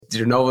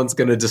no one's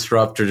going to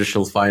disrupt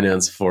traditional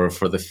finance for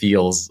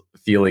the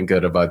feeling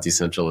good about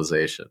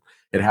decentralization.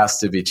 It has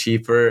to be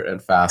cheaper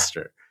and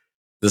faster.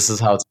 This is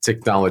how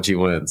technology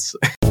wins.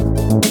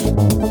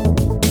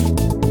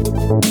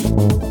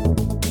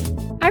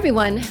 Hi,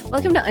 everyone.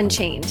 Welcome to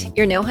Unchained,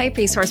 your no-hype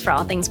resource for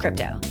all things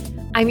crypto.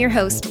 I'm your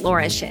host,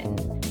 Laura Shin,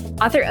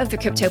 author of The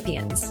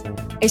Cryptopians.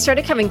 I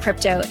started covering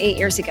crypto 8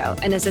 years ago,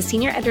 and as a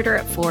senior editor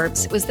at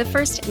Forbes, was the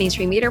first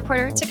mainstream media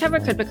reporter to cover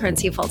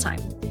cryptocurrency full-time.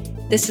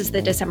 This is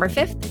the December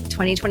 5th,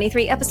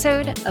 2023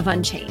 episode of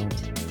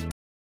Unchained.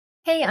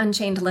 Hey,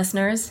 Unchained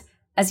listeners.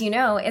 As you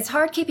know, it's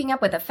hard keeping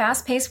up with the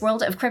fast-paced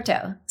world of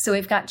crypto, so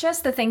we've got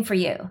just the thing for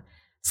you.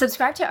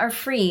 Subscribe to our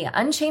free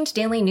Unchained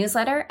daily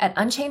newsletter at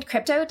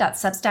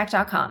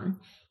unchainedcrypto.substack.com.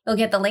 You'll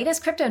get the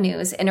latest crypto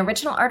news and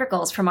original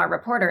articles from our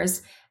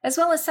reporters, as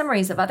well as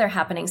summaries of other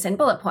happenings and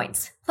bullet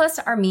points, plus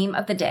our meme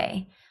of the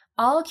day,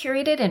 all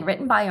curated and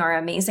written by our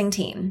amazing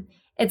team.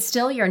 It's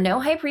still your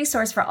no-hype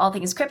resource for all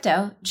things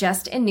crypto,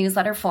 just in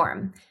newsletter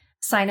form.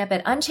 Sign up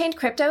at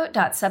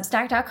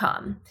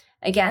unchainedcrypto.substack.com.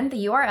 Again,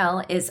 the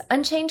URL is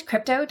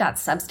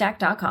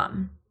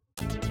unchainedcrypto.substack.com.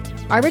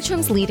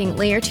 Arbitrum's leading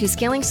Layer 2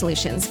 scaling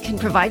solutions can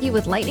provide you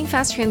with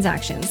lightning-fast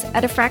transactions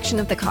at a fraction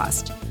of the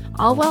cost,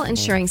 all while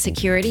ensuring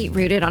security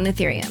rooted on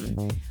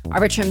Ethereum.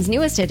 Arbitrum's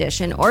newest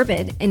edition,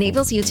 Orbit,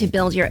 enables you to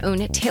build your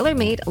own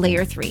tailor-made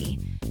Layer 3.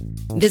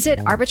 Visit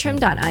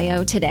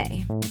arbitrum.io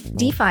today.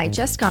 DeFi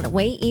just got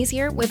way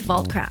easier with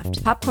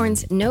Vaultcraft,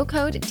 Popcorn's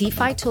no-code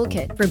DeFi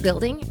toolkit for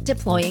building,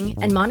 deploying,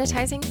 and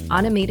monetizing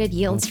automated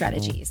yield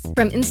strategies.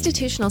 From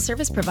institutional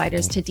service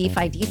providers to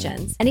DeFi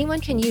degens,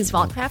 anyone can use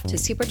Vaultcraft to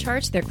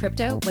supercharge their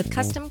crypto with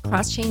custom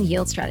cross-chain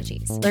yield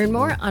strategies. Learn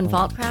more on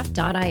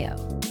vaultcraft.io.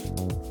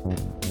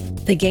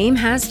 The game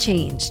has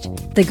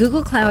changed. The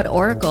Google Cloud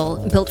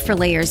Oracle, built for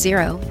Layer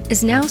 0,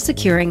 is now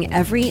securing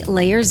every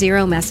Layer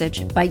 0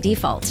 message by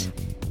default.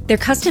 Their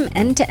custom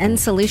end-to-end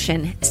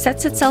solution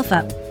sets itself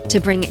up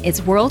to bring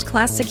its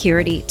world-class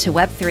security to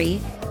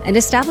Web3 and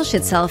establish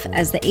itself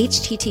as the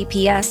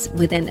HTTPS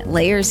within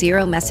Layer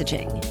 0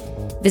 messaging.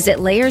 Visit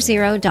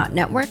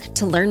layerzero.network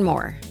to learn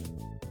more.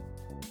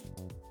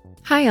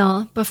 Hi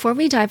all, before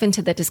we dive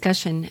into the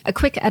discussion, a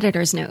quick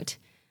editor's note.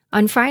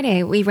 On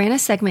Friday, we ran a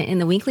segment in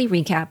the weekly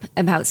recap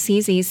about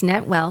CZ's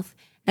net wealth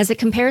as a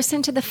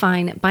comparison to the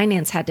fine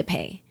Binance had to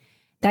pay.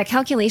 That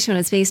calculation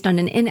was based on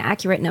an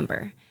inaccurate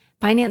number.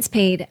 Binance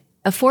paid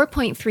a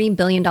 $4.3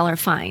 billion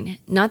fine,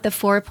 not the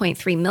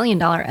 $4.3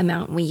 million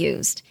amount we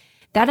used.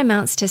 That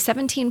amounts to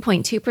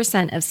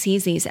 17.2% of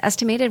CZ's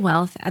estimated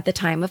wealth at the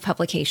time of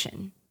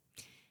publication.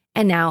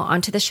 And now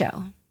onto the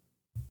show.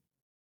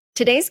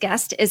 Today's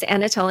guest is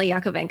Anatoly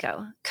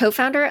Yakovenko,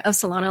 co-founder of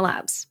Solana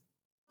Labs.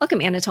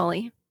 Welcome,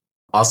 Anatoly.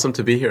 Awesome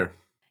to be here.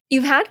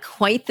 You've had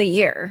quite the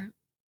year.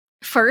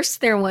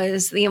 First, there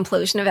was the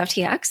implosion of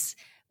FTX,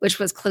 which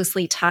was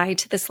closely tied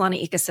to the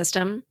Solana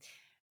ecosystem.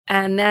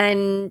 And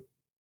then,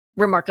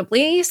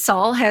 remarkably,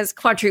 Sol has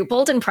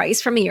quadrupled in price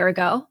from a year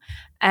ago.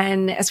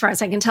 And as far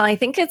as I can tell, I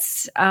think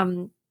it's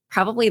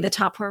probably the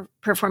top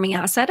performing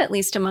asset, at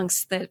least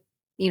amongst the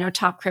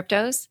top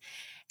cryptos.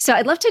 So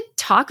I'd love to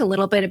talk a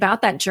little bit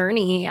about that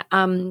journey.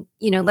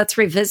 Let's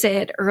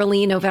revisit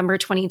early November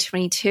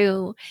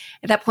 2022.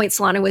 At that point,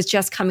 Solana was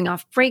just coming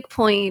off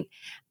breakpoint,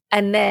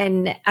 and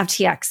then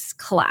FTX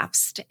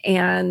collapsed,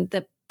 and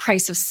the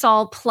price of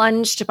Sol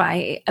plunged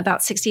by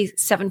about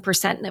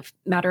 67% in a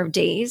matter of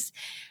days.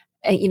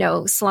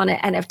 Solana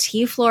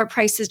NFT floor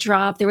prices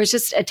dropped. There was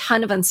just a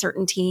ton of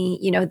uncertainty.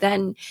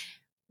 Then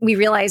we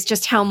realized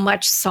just how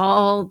much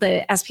Sol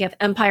the SPF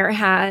empire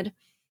had.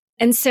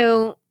 And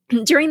so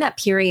during that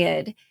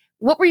period,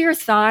 what were your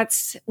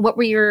thoughts? What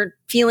were your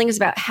feelings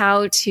about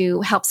how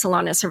to help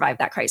Solana survive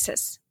that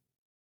crisis?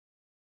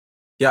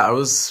 Yeah, I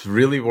was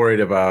really worried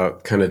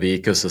about kind of the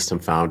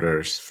ecosystem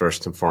founders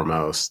first and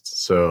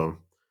foremost. So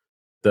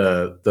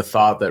the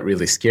thought that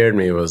really scared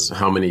me was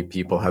how many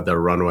people had their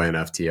runway in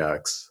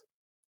FTX,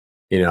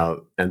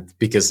 and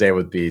because they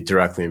would be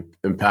directly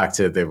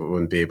impacted, they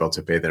wouldn't be able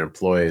to pay their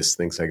employees,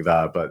 things like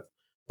that. But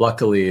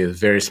luckily, a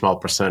very small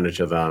percentage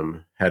of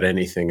them had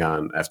anything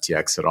on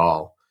FTX at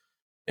all.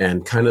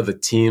 And kind of the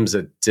teams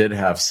that did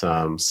have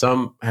some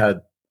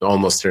had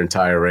almost their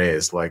entire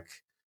raise, like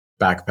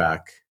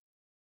Backpack,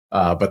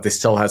 but they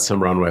still had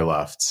some runway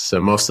left. So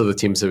most of the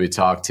teams that we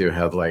talked to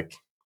had like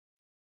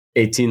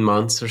 18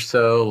 months or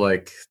so,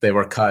 like they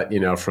were cut,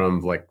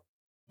 from like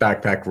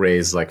Backpack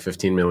raised like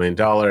 $15 million.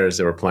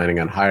 They were planning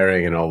on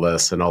hiring and all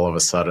this. And all of a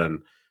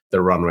sudden,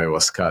 the runway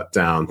was cut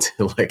down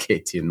to like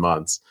 18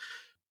 months.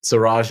 So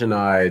Raj and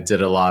I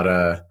did a lot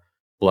of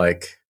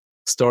like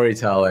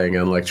storytelling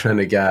and like trying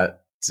to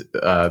get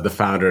the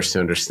founders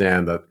to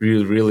understand that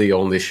you really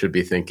only should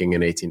be thinking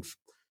in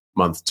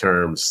 18-month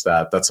terms,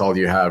 that's all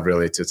you have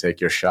really to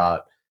take your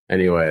shot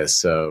anyway.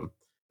 So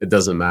it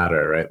doesn't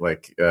matter, right?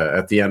 Like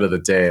at the end of the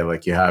day,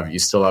 like you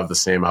still have the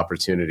same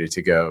opportunity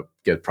to go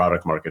get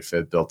product market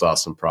fit, build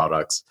awesome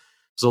products.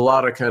 There's a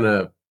lot of kind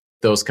of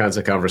those kinds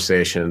of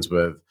conversations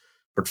with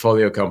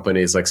portfolio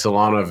companies like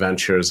Solana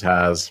Ventures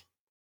has,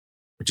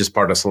 which is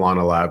part of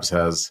Solana Labs,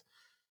 has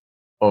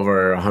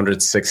over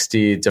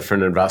 160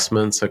 different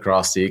investments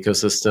across the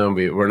ecosystem.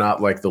 We're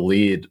not like the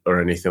lead or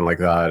anything like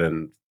that,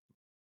 and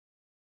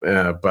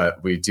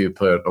but we do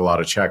put a lot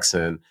of checks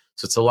in.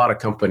 So it's a lot of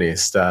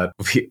companies that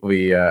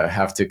we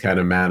have to kind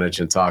of manage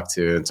and talk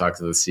to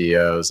the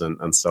CEOs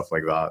and stuff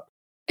like that.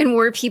 And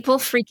were people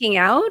freaking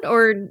out,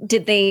 or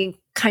did they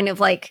kind of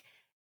like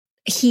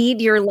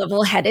heed your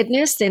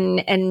level-headedness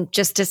and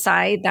just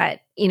decide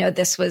that,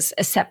 this was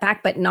a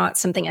setback, but not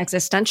something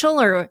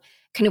existential? Or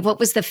kind of what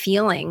was the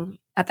feeling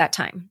at that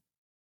time?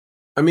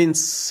 I mean,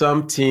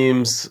 some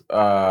teams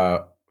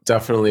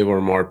definitely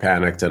were more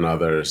panicked than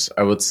others.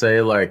 I would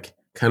say like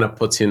kind of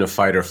puts you in a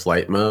fight or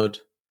flight mode,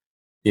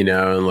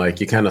 and like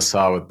you kind of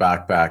saw with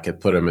Backpack, it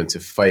put them into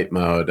fight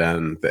mode,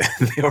 and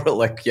they were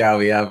like, yeah,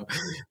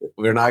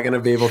 we're not going to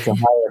be able to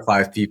hire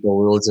 5 people.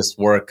 We will just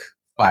work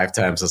 5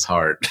 times as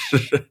hard.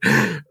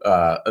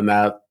 And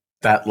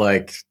that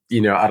like,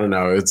 I don't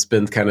know, it's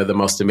been kind of the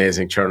most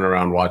amazing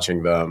turnaround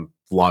watching them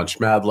launch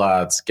Mad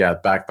Lads,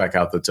 get Backpack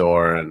out the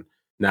door, and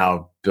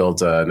now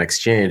build an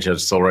exchange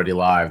that's already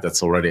live,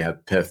 that's already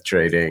had Pith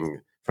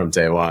trading from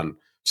day one.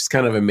 Just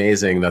kind of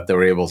amazing that they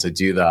were able to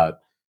do that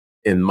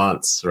in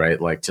months, right?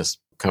 Like just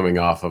coming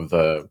off of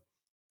the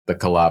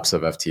collapse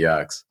of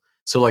FTX.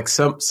 So like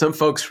some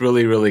folks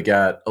really, really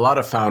get, a lot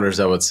of founders,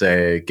 I would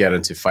say, get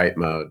into fight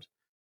mode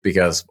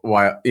because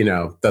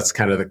that's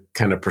kind of the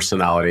kind of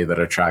personality that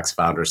attracts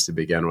founders to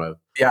begin with.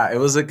 Yeah, it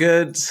was a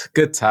good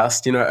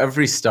test.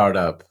 Every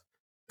startup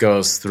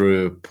goes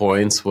through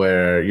points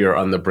where you're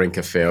on the brink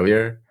of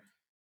failure.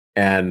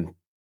 And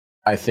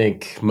I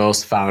think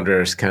most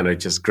founders kind of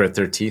just grit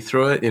their teeth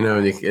through it,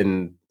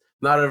 and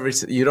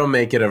you don't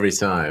make it every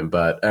time,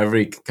 but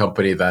every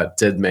company that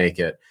did make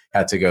it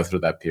had to go through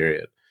that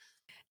period.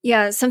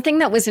 Yeah, something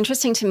that was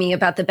interesting to me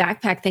about the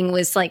Backpack thing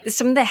was like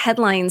some of the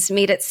headlines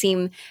made it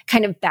seem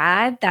kind of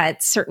bad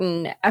that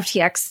certain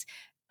FTX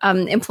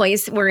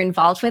employees were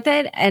involved with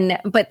it.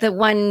 But the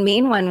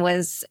main one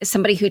was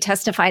somebody who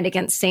testified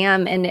against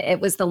Sam. And it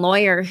was the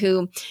lawyer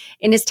who,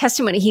 in his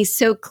testimony, he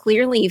so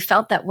clearly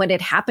felt that what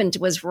had happened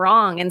was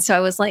wrong. And so I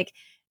was like,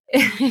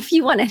 if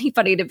you want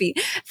anybody to be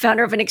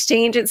founder of an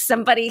exchange, it's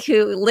somebody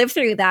who lived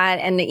through that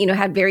and,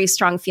 had very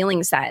strong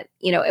feelings that,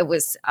 it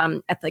was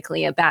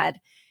ethically a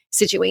bad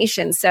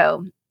situation.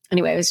 So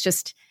anyway, it was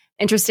just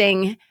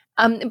interesting.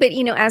 But,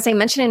 as I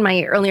mentioned in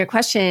my earlier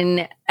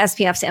question,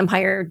 SPF's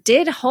empire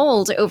did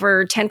hold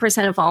over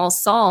 10% of all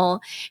Sol.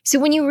 So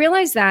when you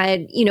realized that,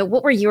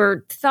 what were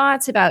your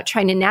thoughts about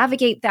trying to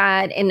navigate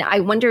that? And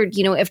I wondered,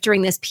 if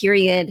during this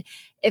period,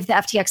 if the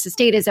FTX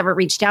estate has ever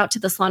reached out to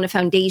the Solana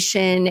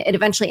Foundation, it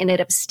eventually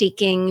ended up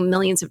staking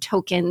millions of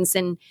tokens.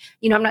 And,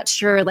 I'm not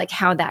sure like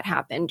how that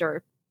happened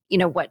or,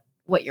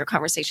 what your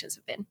conversations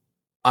have been.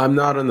 I'm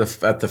not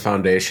at the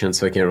foundation,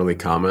 so I can't really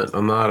comment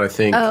on that. I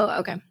think. Oh,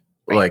 okay.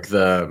 Right.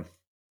 Like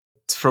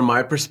from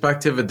my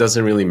perspective, it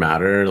doesn't really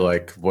matter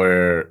like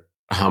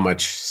how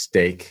much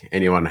stake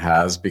anyone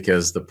has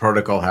because the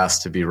protocol has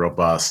to be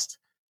robust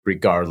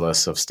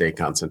regardless of stake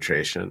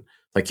concentration.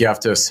 Like you have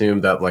to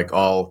assume that like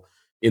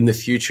in the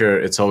future,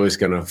 it's always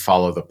going to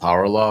follow the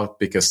power law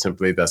because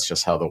simply that's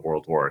just how the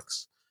world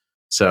works.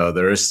 So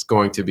there is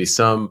going to be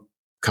some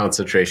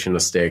concentration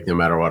of stake no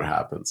matter what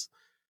happens.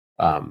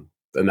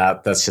 And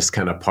that's just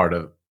kind of part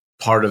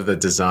of the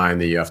design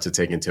that you have to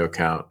take into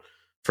account.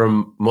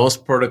 From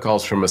most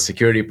protocols, from a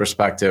security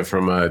perspective,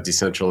 from a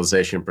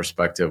decentralization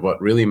perspective,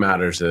 what really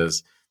matters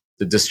is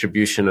the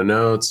distribution of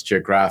nodes,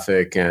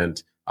 geographic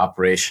and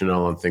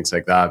operational and things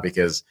like that,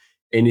 because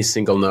any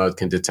single node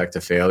can detect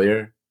a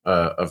failure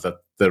of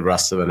the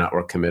rest of the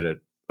network committed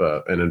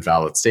an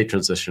invalid state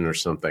transition or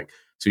something.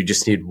 So you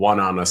just need one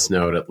honest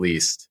node at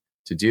least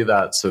to do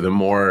that. So the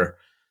more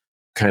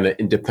kind of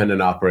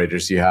independent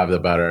operators you have, the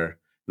better.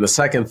 And the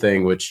second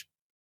thing, which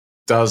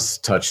does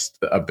touch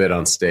a bit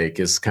on stake,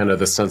 is kind of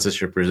the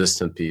censorship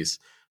resistant piece.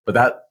 But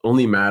that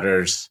only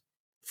matters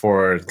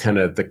for kind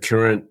of the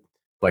current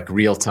like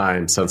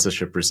real-time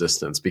censorship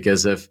resistance.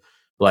 Because if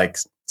like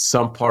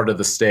some part of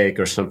the stake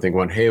or something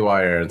went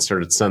haywire and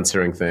started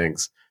censoring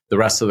things, the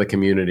rest of the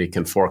community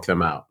can fork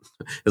them out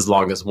as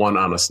long as one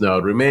honest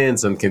node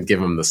remains and can give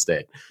them the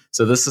state.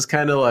 So this is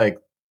kind of like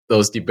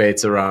those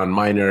debates around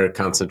miner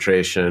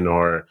concentration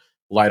or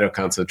Lido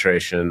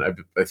concentration.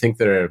 I think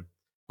they're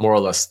more or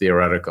less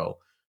theoretical.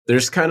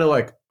 There's kind of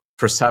like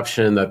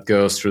perception that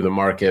goes through the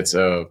markets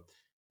of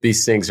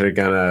these things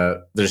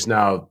there's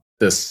now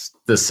this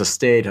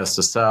estate has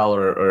to sell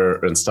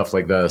or and stuff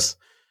like this.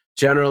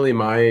 Generally,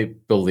 my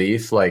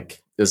belief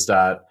is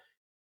that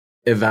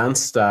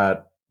events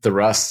that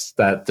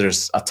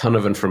there's a ton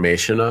of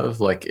information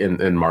of like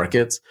in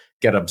markets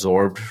get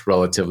absorbed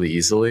relatively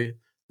easily.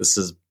 This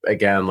is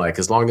again, like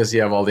as long as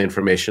you have all the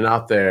information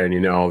out there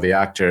and all the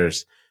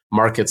actors,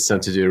 markets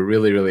tend to do a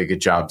really, really good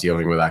job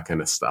dealing with that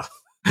kind of stuff.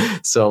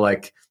 So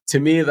like to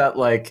me that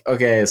like,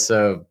 okay,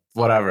 so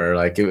whatever,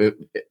 like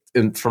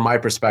from my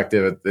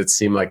perspective, it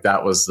seemed like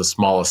that was the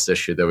smallest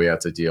issue that we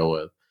had to deal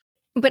with.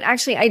 But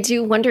actually I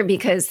do wonder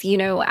because,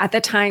 at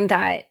the time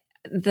that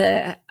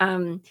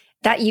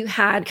that you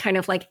had kind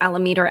of like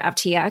Alameda or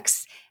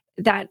FTX,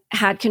 that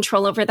had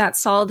control over that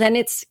Sol, then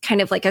it's kind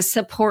of like a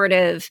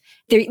supportive,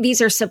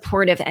 these are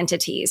supportive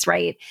entities,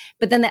 right?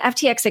 But then the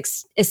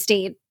FTX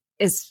estate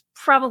is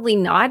probably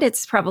not.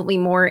 It's probably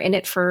more in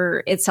it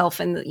for itself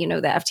and, the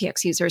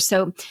FTX users.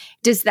 So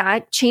does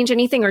that change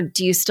anything, or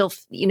do you still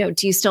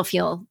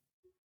feel?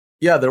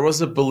 Yeah, there was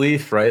a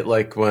belief, right?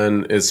 Like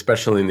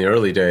especially in the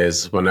early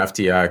days, when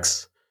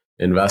FTX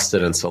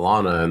invested in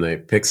Solana and they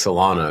picked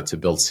Solana to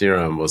build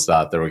Serum, was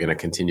that they were going to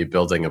continue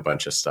building a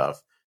bunch of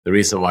stuff. The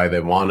reason why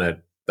they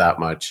wanted that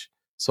much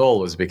Sol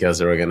was because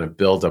they were going to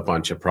build a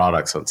bunch of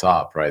products on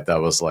top, right? That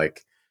was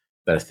like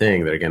their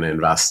thing. They're going to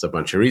invest a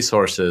bunch of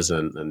resources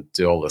and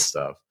do all this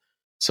stuff.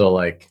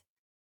 So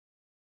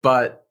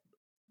but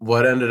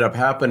what ended up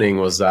happening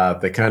was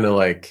that they kind of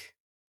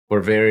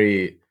were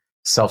very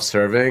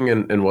self-serving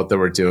in what they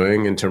were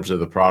doing in terms of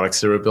the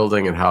products they were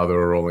building and how they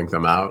were rolling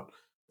them out.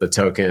 The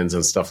tokens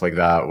and stuff like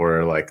that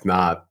were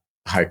not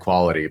high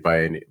quality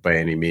by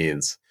any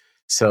means.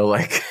 So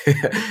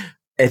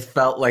it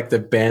felt like the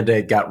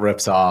Band-Aid got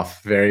ripped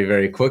off very,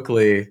 very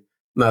quickly. And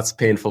that's a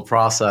painful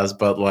process,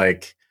 but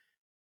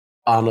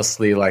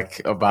honestly,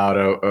 about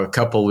a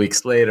couple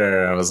weeks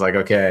later, I was like,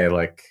 okay,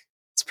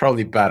 it's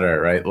probably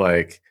better,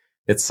 right?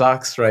 It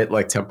sucks,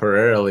 right?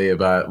 Temporarily,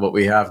 but what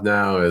we have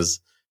now is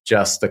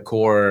just the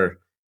core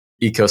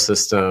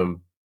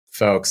ecosystem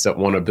folks that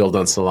want to build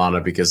on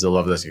Solana because they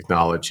love the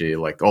technology.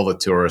 All the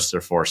tourists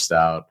are forced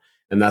out,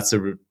 and that's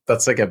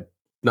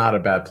not a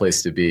bad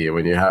place to be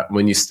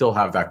when you still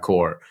have that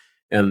core.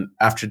 And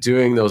after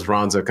doing those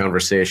rounds of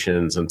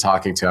conversations and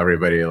talking to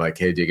everybody,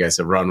 hey, do you guys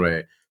have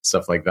runway,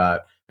 stuff like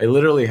that, I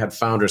literally had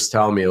founders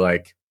tell me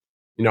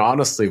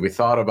honestly, we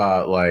thought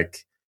about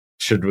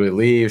should we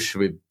leave?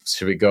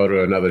 Should we go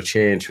to another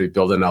chain? Should we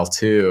build an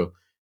L2?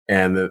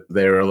 And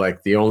they were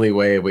the only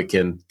way we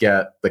can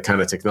get the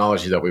kind of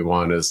technology that we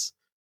want is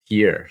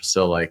here.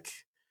 So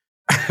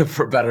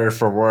for better or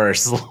for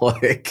worse,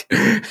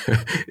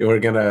 we're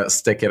going to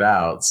stick it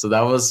out. So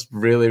that was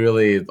really,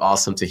 really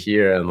awesome to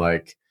hear.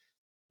 And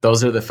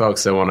those are the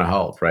folks that want to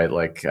help, right?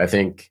 I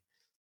think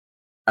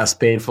as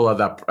painful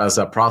as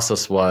that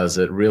process was,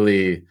 it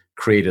really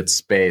created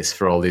space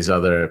for all these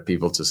other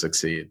people to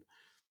succeed.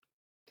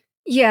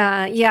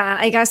 Yeah.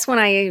 I guess when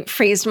I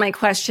phrased my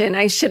question,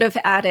 I should have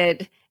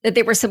added that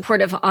they were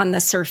supportive on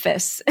the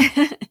surface.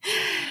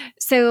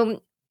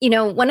 So,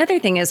 one other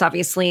thing is,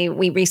 obviously,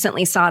 we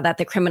recently saw that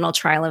the criminal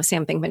trial of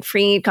Sam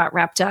Bankman-Fried got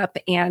wrapped up,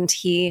 and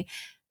he,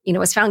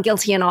 was found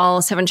guilty in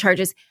all 7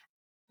 charges.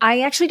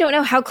 I actually don't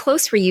know, how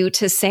close were you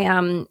to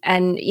Sam,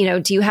 and,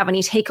 do you have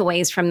any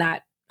takeaways from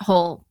that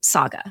whole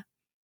saga?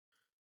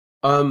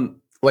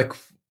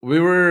 We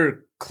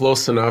were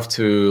close enough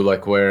to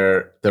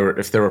where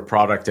if there were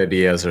product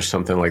ideas or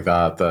something like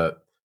that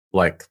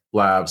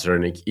labs or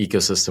an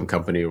ecosystem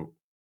company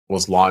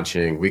was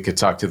launching, we could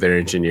talk to their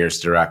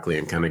engineers directly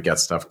and kind of get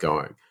stuff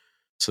going.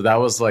 So that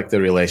was the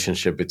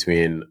relationship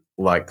between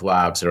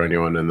labs or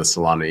anyone in the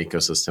Solana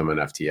ecosystem and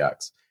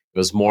FTX. It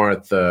was more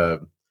at the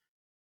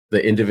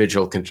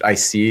individual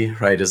IC,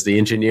 right? As the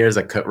engineers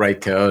that write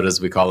code, as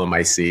we call them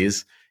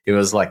ICs, it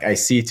was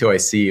IC to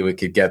IC. We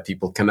could get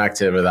people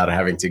connected without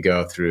having to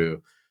go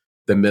through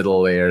the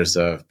middle layers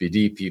of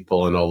BD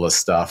people and all this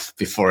stuff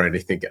before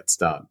anything gets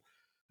done.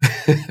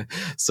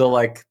 So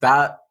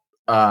that,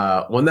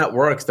 when that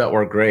worked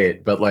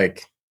great. But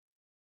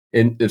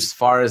as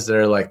far as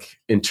their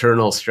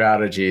internal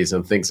strategies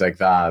and things like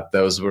that,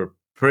 those were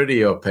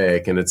pretty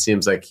opaque. And it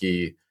seems like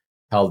he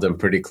held them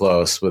pretty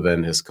close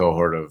within his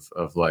cohort of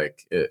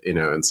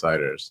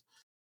insiders.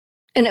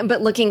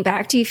 But looking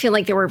back, do you feel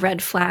like there were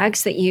red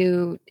flags that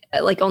you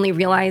only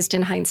realized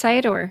in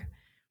hindsight, or?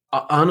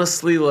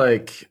 Honestly,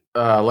 like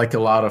a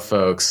lot of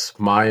folks,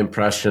 my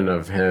impression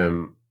of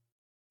him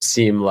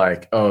seemed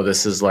oh,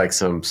 this is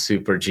some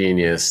super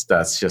genius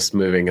that's just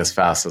moving as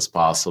fast as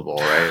possible,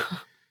 right?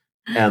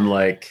 And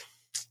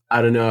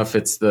I don't know if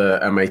it's the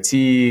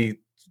MIT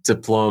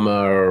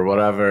diploma or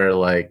whatever,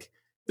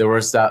 there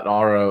was that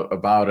aura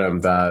about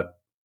him that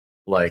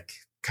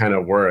kind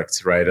of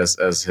worked, right,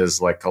 as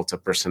his cult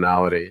of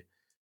personality.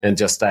 And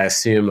just I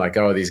assume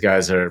oh, these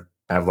guys have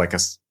a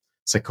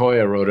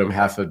Sequoia wrote him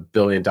 $500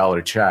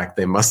 million check.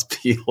 They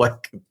must be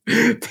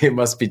they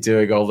must be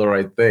doing all the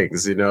right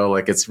things,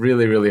 it's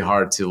really, really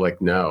hard to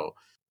know.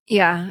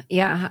 Yeah.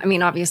 I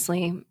mean,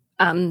 obviously,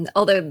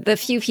 although the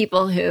few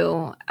people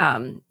who,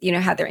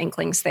 had their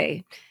inklings,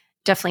 they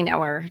definitely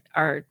now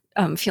are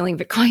feeling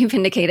quite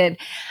vindicated.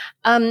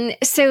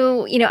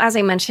 So, as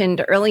I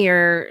mentioned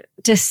earlier,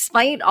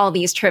 despite all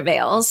these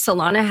travails,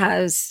 Solana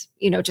has,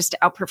 just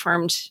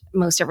outperformed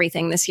most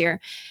everything this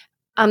year.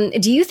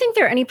 Do you think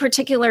there are any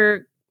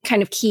particular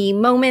kind of key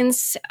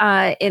moments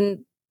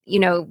in,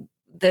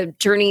 the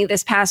journey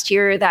this past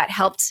year that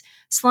helped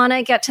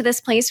Solana get to this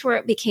place where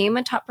it became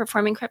a top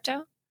performing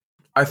crypto?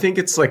 I think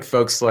it's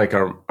folks like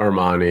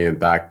Armani and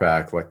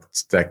Backpack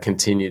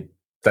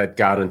that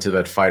got into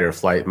that fight or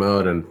flight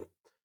mode and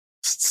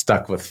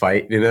stuck with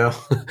fight,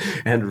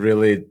 and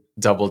really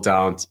doubled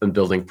down on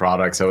building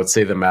products. I would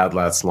say the Mad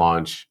Lads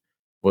launch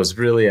was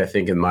really, I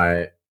think, in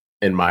my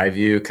in my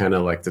view, kind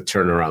of like the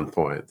turnaround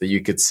point, that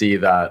you could see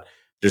that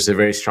there's a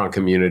very strong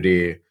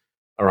community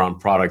around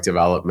product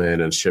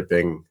development and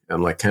shipping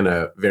and like kind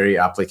of very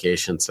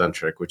application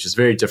centric, which is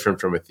very different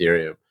from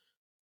Ethereum.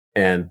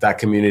 And that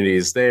community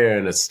is there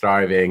and it's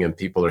thriving and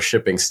people are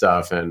shipping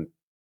stuff and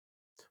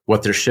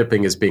what they're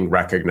shipping is being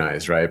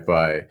recognized, right,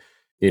 by,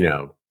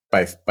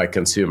 by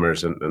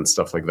consumers and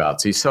stuff like that.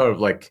 So you sort of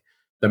like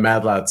the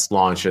Mad Lads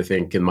launch, I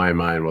think, in my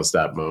mind, was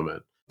that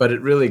moment. But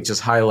it really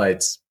just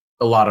highlights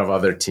a lot of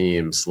other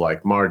teams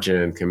like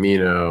Margin,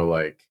 Camino,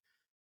 like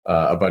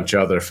a bunch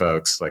of other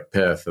folks like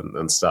Pith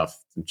and stuff,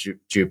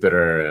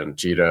 Jupiter and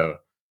Jito,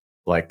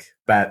 like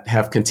that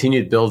have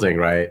continued building,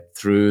 right,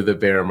 through the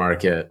bear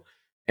market.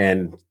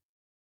 And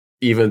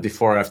even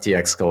before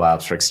FTX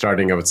collapsed, like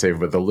starting, I would say,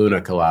 with the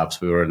Luna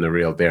collapse, we were in the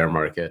real bear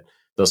market.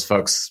 Those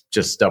folks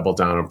just doubled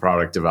down on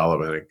product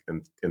development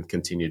and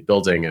continued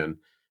building. And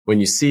when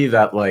you see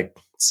that like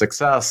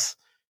success,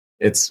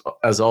 it's,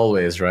 as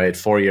always, right,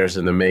 4 years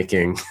in the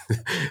making.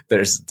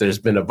 There's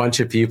been a bunch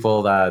of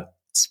people that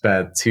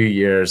spent 2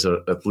 years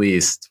at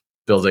least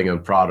building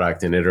on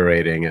product and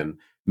iterating and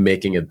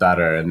making it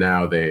better. And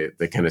now they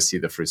kind of see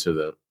the fruits of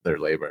their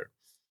labor.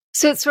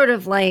 So it's sort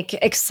of like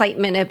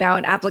excitement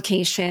about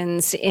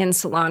applications in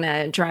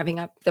Solana driving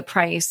up the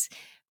price.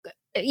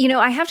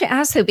 I have to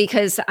ask though,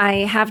 because I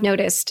have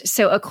noticed,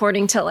 so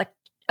according to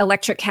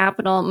Electric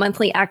Capital,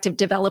 monthly active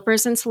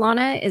developers in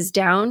Solana is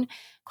down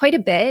quite a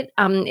bit.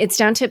 It's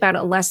down to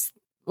about less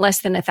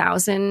than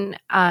 1,000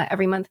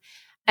 every month.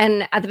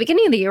 And at the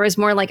beginning of the year, it was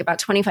more like about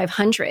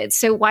 2,500.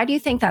 So why do you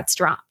think that's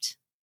dropped?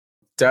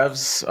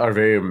 Devs are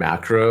very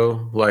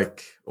macro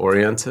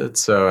oriented.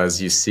 So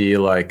as you see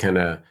kind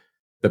of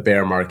the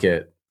bear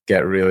market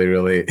get really,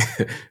 really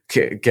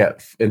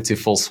get into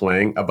full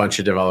swing, a bunch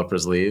of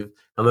developers leave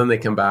and then they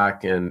come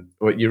back. And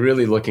what you're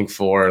really looking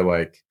for,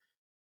 the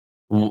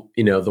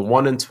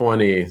 1 in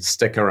 20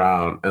 stick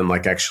around and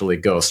actually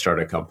go start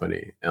a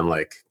company and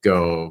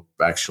go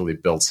actually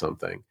build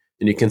something.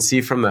 And you can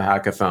see from the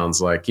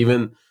hackathons,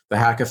 even the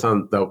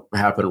hackathon that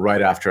happened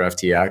right after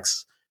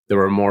FTX, there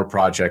were more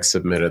projects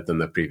submitted than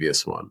the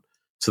previous one.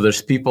 So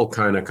there's people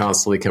kind of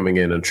constantly coming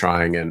in and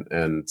trying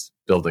and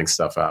building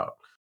stuff out.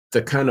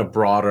 The kind of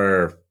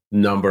broader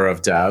number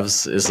of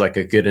devs is a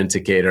good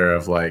indicator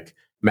of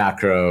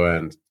macro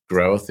and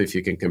growth if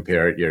you can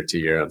compare it year to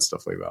year and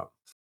stuff like that.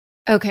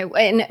 Okay,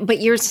 but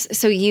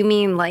so you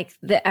mean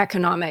the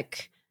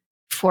economic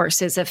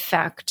forces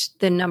affect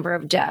the number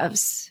of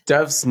devs?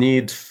 Devs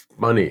need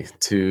money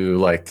to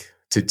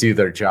do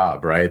their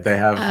job, right? They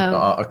have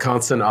a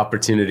constant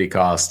opportunity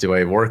cost. Do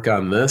I work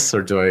on this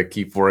or do I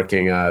keep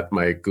working at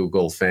my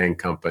Google Fang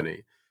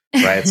company,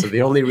 right? So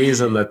the only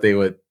reason that they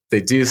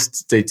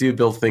do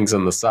build things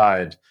on the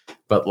side,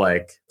 but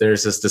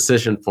there's this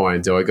decision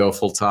point: do I go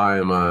full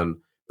time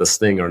on this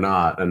thing or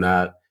not? And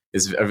that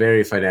is a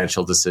very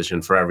financial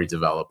decision for every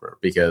developer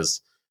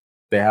because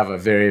they have a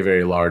very,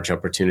 very large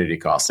opportunity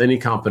cost. Any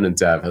competent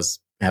dev has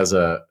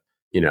a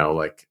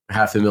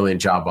 $500,000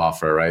 job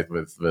offer, right?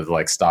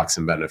 With stocks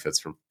and benefits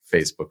from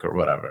Facebook or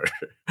whatever.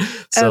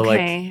 So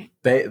okay.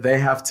 They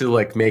have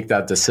to make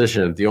that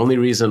decision. The only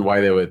reason why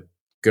they would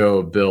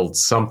go build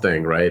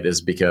something, right,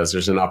 is because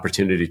there's an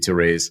opportunity to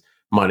raise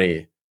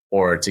money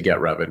or to get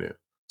revenue.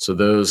 So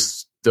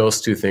those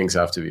two things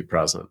have to be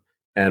present.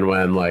 And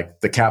when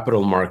the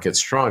capital market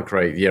shrunk,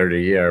 right, year to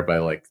year by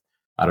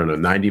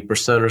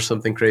 90% or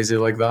something crazy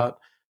like that,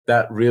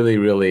 that really,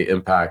 really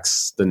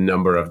impacts the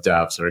number of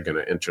devs that are going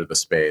to enter the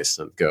space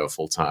and go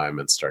full time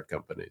and start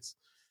companies.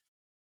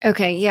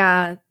 Okay,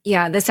 yeah.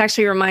 This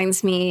actually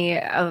reminds me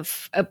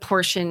of a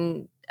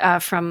portion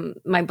from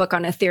my book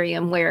on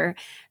Ethereum where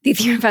the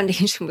Ethereum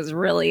Foundation was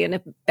really in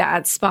a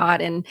bad spot,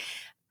 and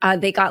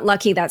they got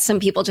lucky that some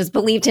people just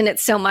believed in it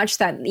so much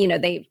that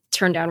they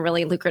turned down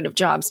really lucrative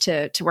jobs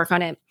to work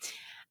on it.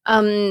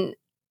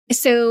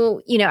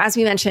 So as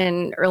we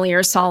mentioned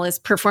earlier, Sol is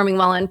performing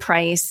well on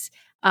price.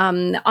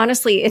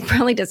 Honestly, it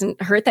probably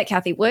doesn't hurt that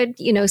Cathie Wood,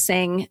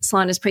 sang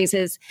Solana's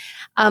praises.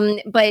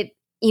 But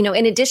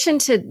in addition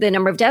to the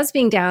number of devs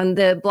being down,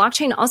 the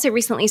blockchain also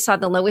recently saw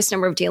the lowest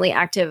number of daily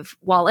active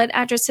wallet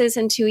addresses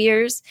in 2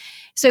 years.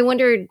 So I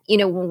wondered,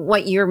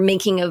 what you're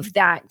making of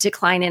that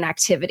decline in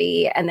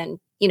activity, and then,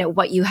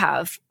 what you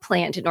have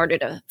planned in order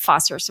to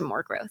foster some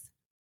more growth.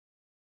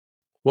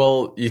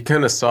 Well, you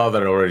kind of saw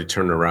that it already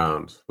turned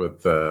around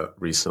with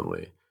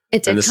recently.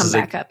 It did come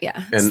back up,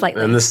 yeah,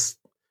 slightly. And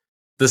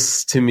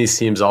this to me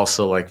seems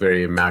also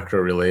very macro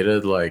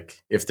related.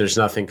 If there's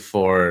nothing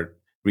for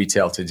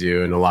retail to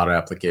do, and a lot of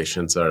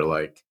applications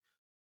are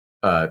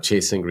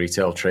chasing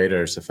retail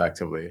traders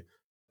effectively,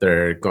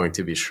 they're going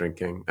to be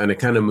shrinking. And it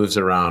kind of moves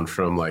around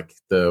from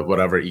the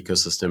whatever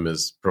ecosystem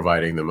is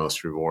providing the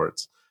most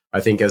rewards. I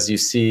think as you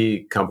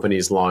see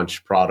companies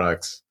launch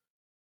products,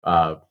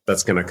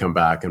 that's going to come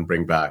back and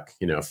bring back,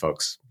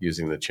 folks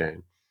using the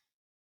chain.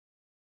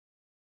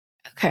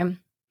 Okay.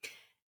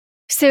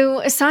 So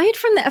aside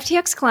from the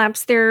FTX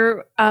collapse,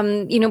 there,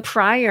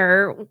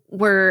 prior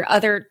were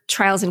other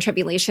trials and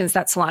tribulations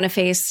that Solana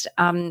faced.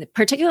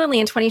 Particularly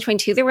in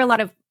 2022, there were a lot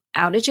of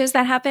outages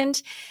that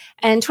happened.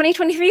 And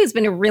 2023 has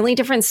been a really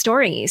different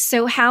story.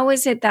 So how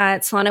is it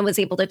that Solana was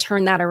able to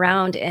turn that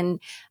around and,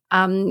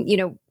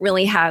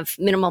 really have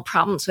minimal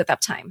problems with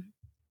uptime?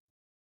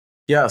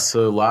 Yeah,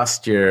 so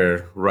last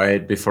year,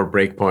 right before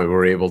Breakpoint, we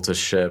were able to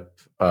ship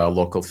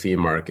local fee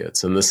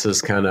markets. And this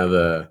is kind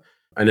of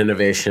an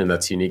innovation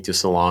that's unique to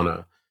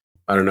Solana.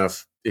 I don't know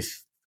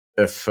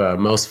if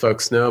most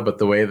folks know, but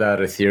the way that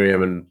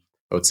Ethereum and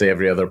I would say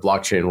every other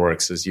blockchain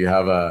works is you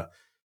have a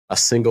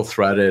single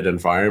threaded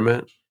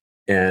environment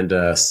and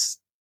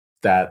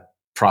that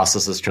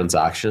processes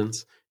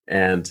transactions.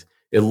 And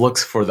it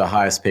looks for the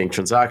highest paying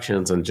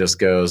transactions and just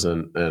goes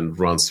and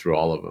runs through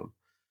all of them.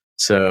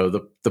 So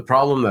the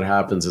problem that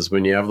happens is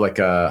when you have like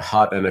a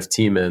hot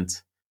NFT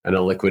mint and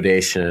a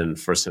liquidation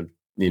for some,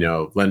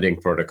 lending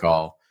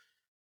protocol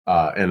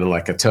and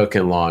like a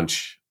token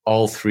launch,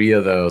 all three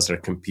of those are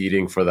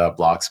competing for that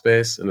block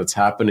space. And it's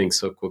happening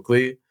so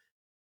quickly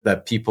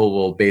that people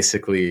will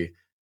basically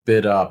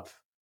bid up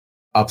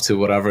to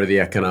whatever the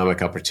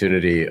economic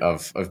opportunity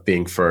of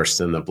being first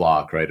in the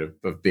block, right?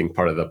 Of being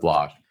part of the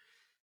block.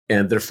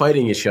 And they're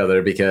fighting each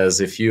other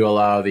because if you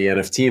allow the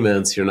NFT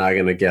mints, you're not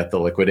going to get the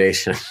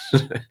liquidation.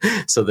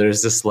 So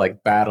there's this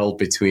like battle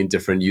between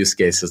different use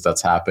cases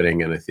that's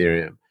happening in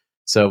Ethereum.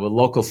 So with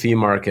local fee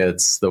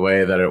markets, the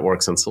way that it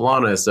works on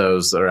Solana is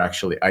those are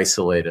actually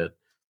isolated.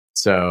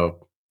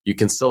 So you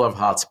can still have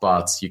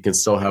hotspots. You can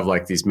still have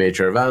like these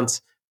major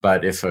events.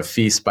 But if a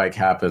fee spike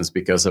happens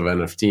because of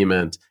NFT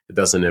mint, it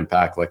doesn't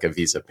impact like a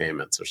Visa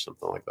payments or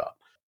something like that.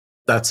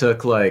 That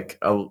took like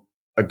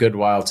a good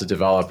while to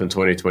develop in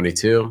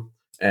 2022.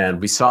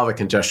 And we saw the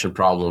congestion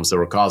problems that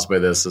were caused by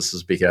this. This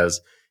is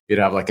because you'd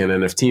have like an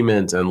NFT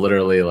mint and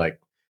literally like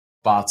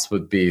bots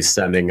would be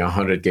sending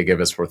 100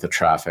 gigabits worth of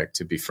traffic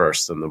to be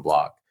first in the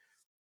block.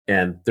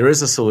 And there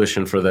is a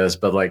solution for this,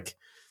 but like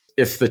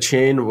if the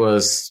chain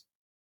was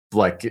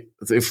like,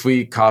 if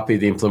we copy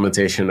the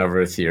implementation of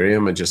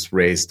Ethereum and just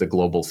raise the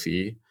global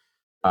fee,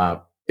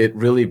 it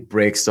really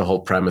breaks the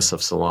whole premise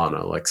of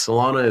Solana. Like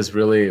Solana is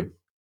really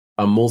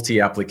a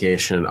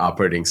multi-application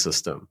operating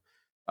system.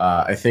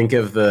 I think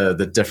of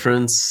the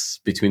difference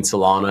between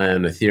Solana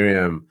and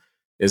Ethereum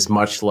is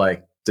much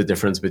like the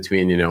difference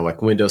between,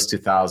 like Windows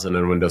 2000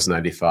 and Windows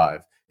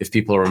 95. If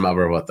people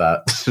remember what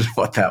that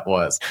what that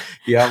was,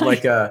 you have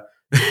like a.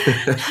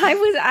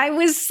 I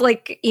was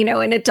like,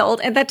 an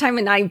adult at that time,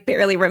 and I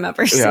barely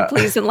remember. So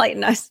please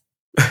enlighten us.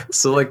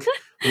 So like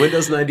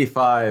Windows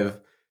 95,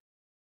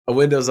 a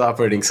Windows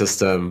operating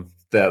system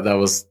that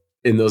was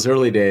in those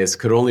early days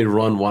could only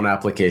run one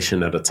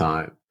application at a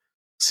time.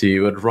 So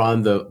you would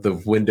run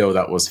the window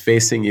that was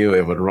facing you,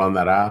 it would run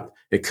that app.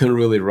 It couldn't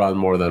really run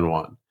more than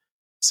one.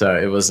 So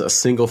it was a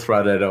single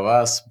threaded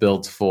OS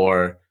built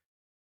for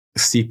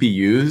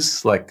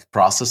CPUs, like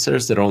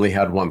processors that only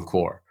had one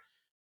core.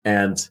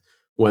 And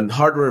when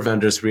hardware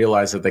vendors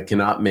realized that they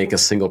cannot make a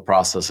single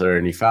processor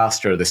any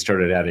faster, they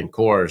started adding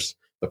cores.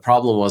 The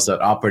problem was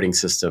that operating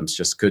systems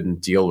just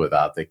couldn't deal with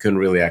that. They couldn't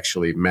really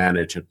actually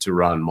manage it to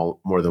run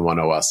more than one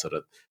OS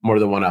more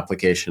than one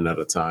application at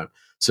a time.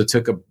 So it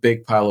took a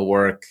big pile of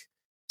work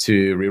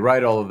to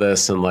rewrite all of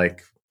this, and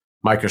like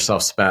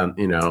Microsoft spent,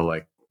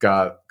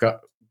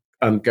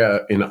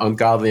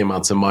 ungodly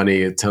amounts of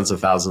money, tens of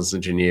thousands of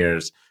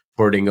engineers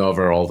porting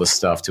over all this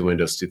stuff to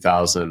Windows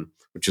 2000,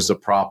 which is a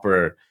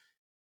proper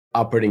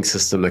operating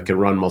system that can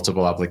run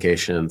multiple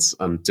applications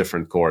on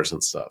different cores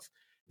and stuff.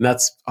 And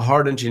that's a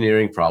hard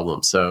engineering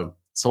problem. So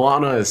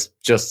Solana is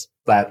just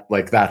that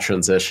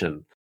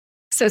transition.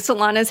 So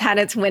Solana's had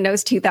its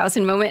Windows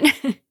 2000 moment.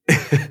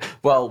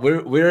 Well,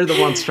 we're the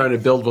ones trying to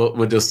build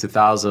Windows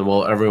 2000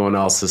 while everyone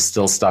else is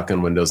still stuck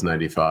on Windows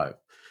 95.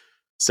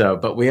 So,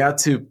 but we had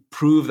to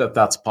prove that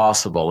that's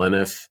possible. And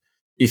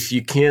if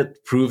you can't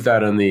prove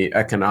that in the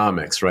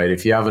economics, right?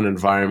 If you have an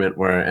environment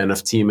where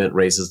NFT mint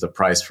raises the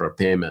price for a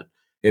payment,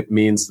 it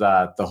means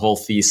that the whole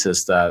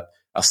thesis that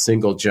a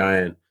single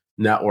giant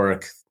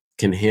network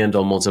can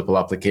handle multiple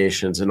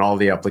applications and all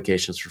the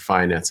applications for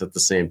finance at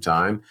the same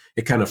time,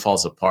 it kind of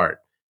falls apart.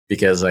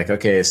 Because like,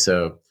 okay,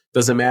 so it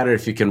doesn't matter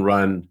if you can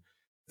run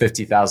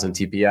 50,000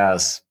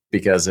 TPS,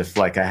 because if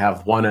like I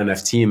have one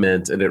NFT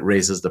mint and it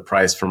raises the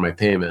price for my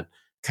payment,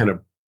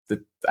 I'm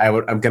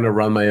going to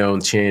run my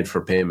own chain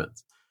for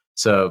payments.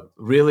 So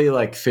really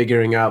like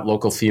figuring out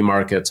local fee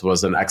markets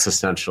was an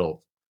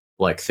existential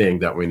like thing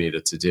that we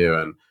needed to do.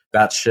 And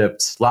that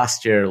shipped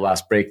last year,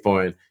 last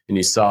Breakpoint, and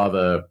you saw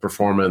the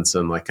performance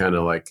and like kind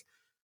of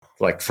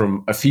like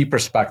from a fee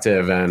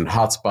perspective and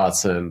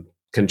hotspots and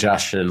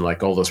congestion,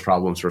 like all those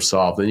problems were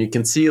solved. And you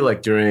can see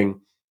like during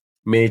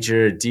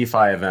major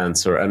DeFi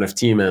events or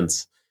NFT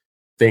mints,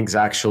 things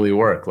actually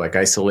work. Like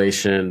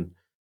isolation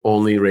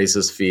only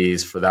raises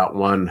fees for that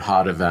one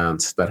hot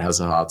event that has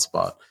a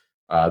hotspot.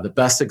 The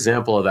best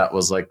example of that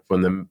was like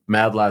when the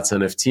Mad Lads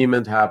NFT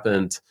mint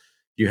happened,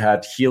 you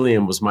had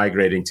Helium was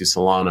migrating to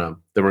Solana.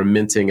 They were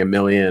minting 1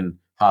 million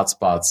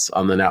hotspots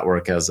on the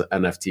network as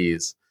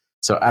NFTs.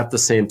 So at the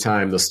same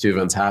time, those two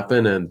events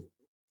happened and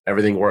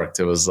everything worked.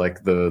 It was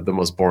like the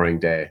most boring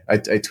day. I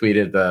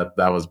tweeted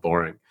that was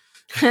boring.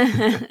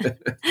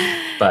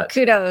 But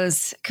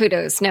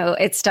kudos. No,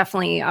 it's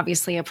definitely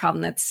obviously a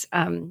problem that's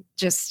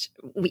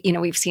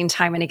we've seen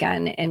time and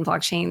again in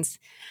blockchains.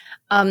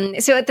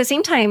 So at the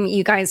same time,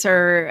 you guys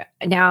are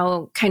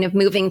now kind of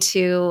moving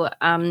to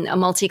a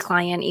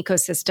multi-client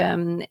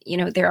ecosystem.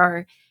 There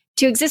are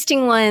two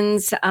existing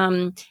ones,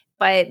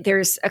 but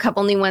there's a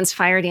couple new ones.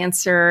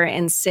 FireDancer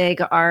and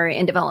SIG are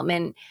in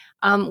development.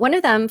 One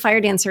of them,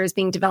 FireDancer, is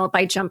being developed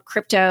by Jump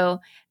Crypto.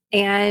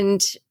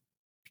 And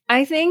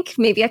I think,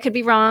 maybe I could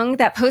be wrong,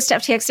 that post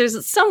FTX,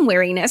 there's some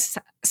wariness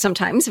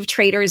sometimes of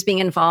traders being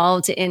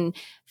involved in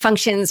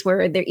functions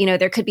where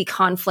there could be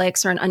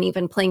conflicts or an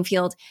uneven playing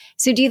field.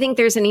 So do you think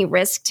there's any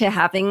risk to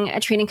having a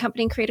trading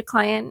company create a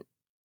client?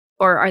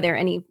 Or are there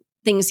any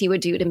things you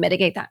would do to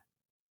mitigate that?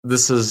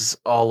 This is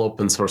all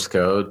open source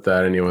code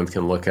that anyone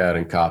can look at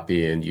and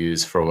copy and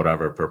use for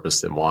whatever purpose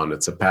they want.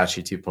 It's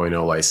Apache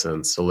 2.0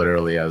 license, so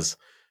literally as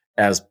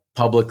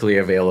publicly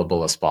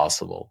available as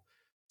possible.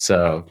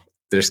 So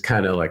there's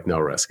kind of like no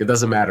risk. It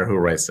doesn't matter who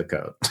writes the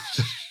code.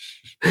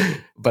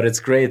 But it's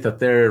great that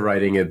they're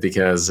writing it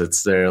because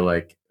it's their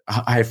like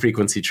high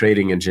frequency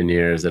trading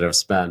engineers that have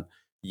spent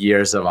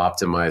years of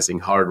optimizing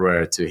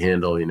hardware to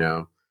handle,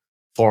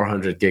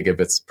 400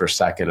 gigabits per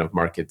second of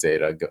market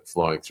data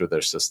flowing through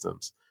their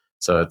systems.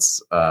 So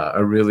it's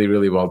a really,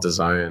 really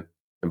well-designed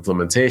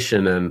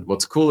implementation. And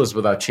what's cool is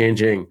without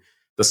changing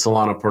the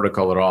Solana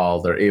protocol at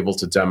all, they're able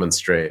to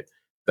demonstrate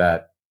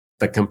that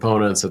the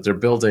components that they're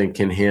building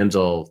can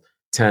handle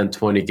 10,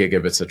 20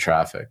 gigabits of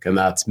traffic. And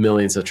that's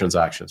millions of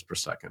transactions per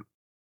second.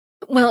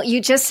 Well, you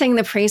just sang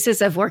the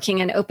praises of working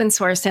in open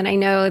source. And I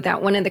know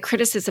that one of the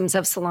criticisms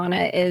of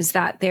Solana is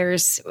that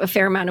there's a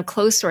fair amount of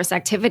closed source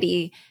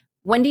activity.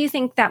 When do you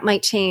think that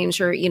might change?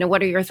 Or,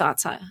 what are your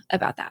thoughts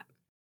about that?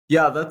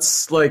 Yeah,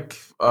 that's like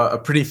a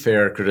pretty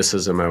fair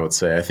criticism, I would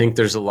say. I think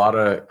there's a lot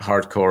of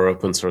hardcore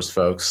open source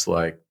folks,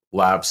 like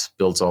Labs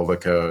builds all the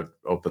code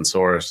open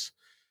source,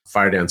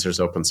 FireDancer's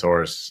open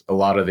source. A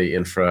lot of the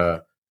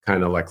infra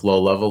kind of like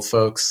low level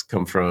folks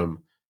come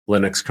from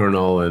Linux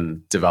kernel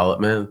and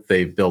development.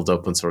 They build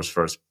open source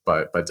first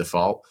by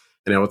default.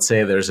 And I would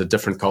say there's a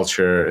different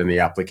culture in the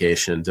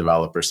application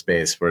developer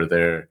space where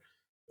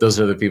those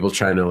are the people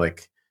trying to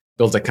like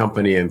build a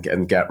company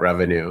and get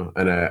revenue.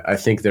 And I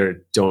think they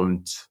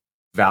don't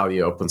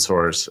value open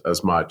source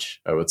as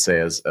much, I would say,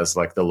 as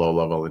like the low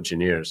level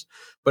engineers.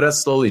 But that's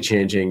slowly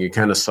changing. You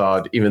kind of saw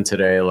it even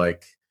today,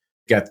 like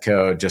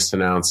GetCode just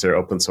announced they're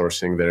open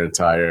sourcing their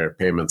entire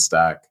payment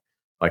stack,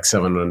 like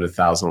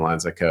 700,000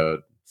 lines of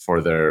code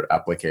for their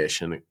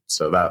application.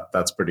 So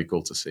that's pretty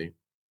cool to see.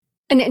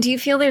 And do you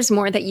feel there's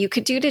more that you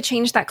could do to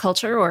change that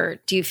culture, or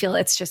do you feel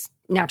it's just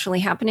naturally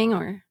happening?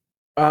 Or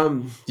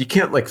you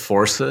can't like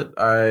force it.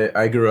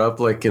 I grew up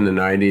like in the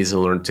 90s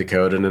and learned to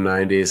code in the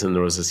 90s, and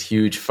there was this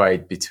huge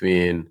fight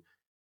between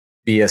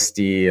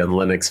BSD and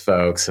Linux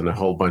folks and a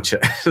whole bunch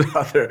of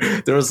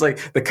there was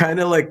like the kind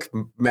of like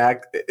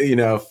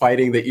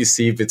fighting that you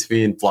see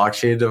between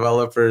blockchain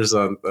developers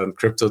on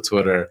crypto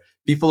Twitter.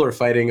 People are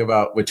fighting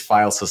about which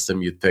file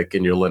system you'd pick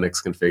in your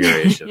Linux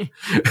configuration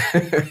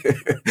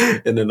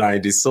in the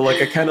 90s. So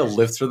like I kind of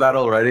lived through that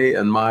already.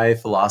 And my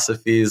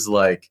philosophy is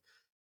like,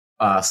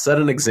 set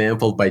an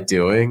example by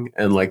doing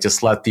and like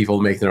just let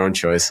people make their own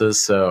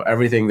choices. So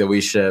everything that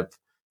we ship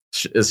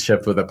is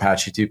shipped with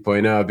Apache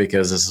 2.0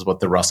 because this is what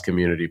the Rust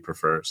community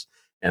prefers.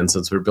 And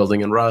since we're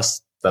building in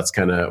Rust, that's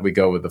kind of, we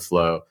go with the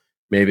flow.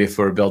 Maybe if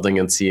we're building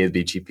in C, it'd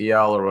be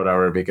GPL or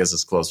whatever because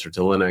it's closer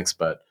to Linux,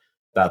 but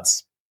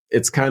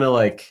it's kind of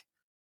like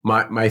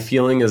my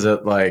feeling is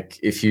that like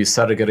if you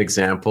set a good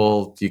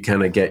example, you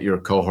kind of get your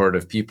cohort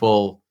of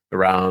people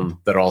around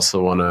that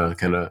also want to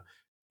kind of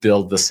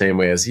build the same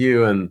way as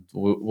you, and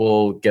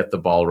we'll get the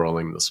ball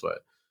rolling this way.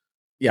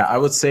 Yeah, I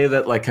would say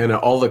that like kind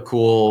of all the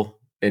cool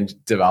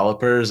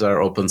developers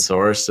are open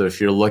source. So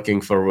if you're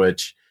looking for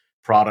which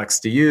products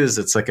to use,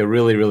 it's like a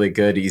really, really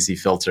good, easy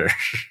filter.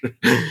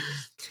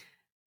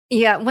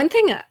 Yeah, one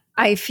thing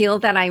I feel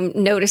that I'm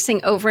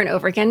noticing over and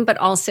over again, but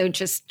also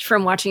just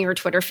from watching your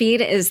Twitter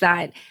feed, is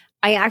that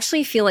I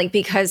actually feel like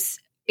because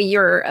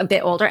you're a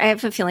bit older, I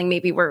have a feeling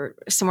maybe we're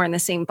somewhere in the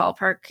same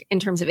ballpark in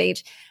terms of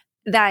age,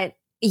 that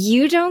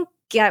you don't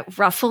get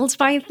ruffled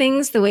by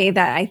things the way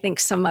that I think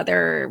some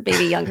other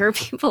maybe younger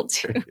people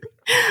do.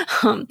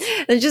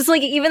 Just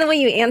like even the way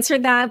you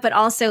answered that, but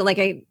also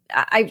like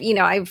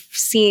I've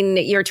seen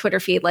your Twitter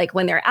feed, like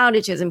when there are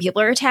outages and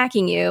people are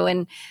attacking you.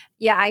 And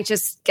yeah, I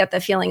just get the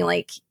feeling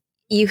like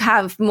you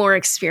have more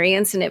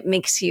experience and it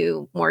makes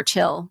you more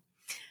chill.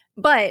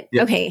 But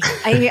yeah. Okay,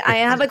 I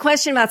have a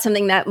question about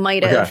something that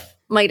might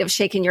have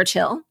shaken your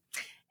chill.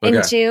 In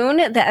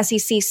June, the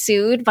SEC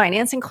sued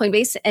Binance and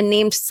Coinbase and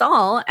named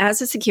Sol as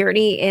a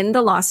security in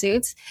the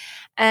lawsuits.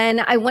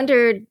 And I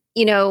wondered,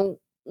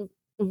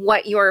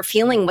 what your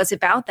feeling was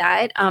about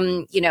that.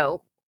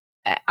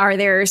 Are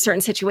there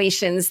certain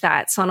situations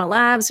that Solana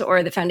Labs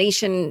or the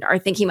foundation are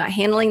thinking about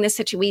handling this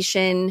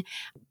situation?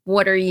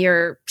 What are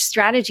your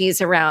strategies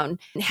around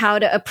how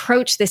to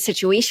approach this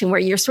situation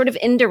where you're sort of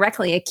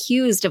indirectly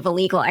accused of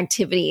illegal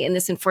activity in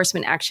this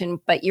enforcement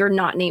action, but you're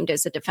not named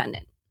as a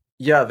defendant?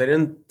 Yeah, they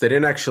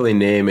didn't actually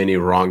name any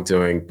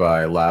wrongdoing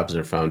by labs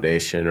or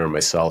foundation or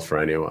myself or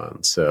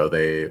anyone. So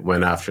they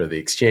went after the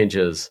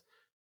exchanges.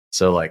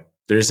 So like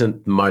there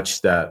isn't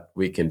much that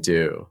we can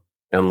do.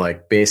 And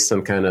like based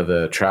on kind of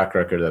the track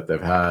record that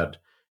they've had,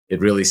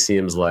 it really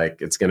seems like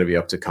it's going to be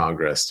up to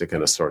Congress to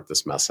kind of sort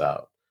this mess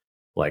out.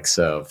 Like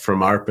so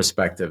from our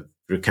perspective,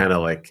 we're kind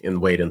of like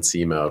in wait and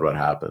see mode what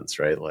happens,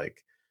 right?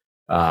 Like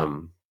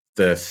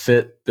the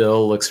fit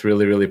bill looks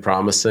really, really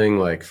promising,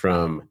 like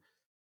from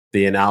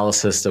the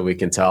analysis that we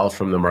can tell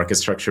from the market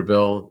structure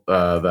bill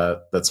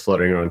that's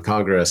floating around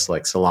Congress,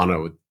 like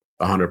Solana would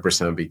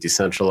 100% be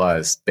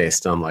decentralized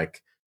based on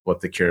like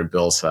what the current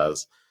bill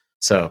says.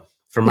 So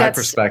from my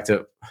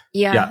perspective,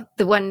 yeah,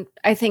 the one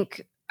I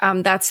think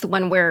that's the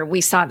one where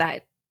we saw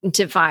that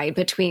divide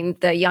between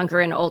the younger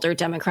and older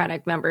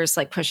Democratic members,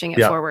 like pushing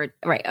it forward.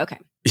 Right. Okay.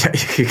 Yeah,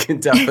 you can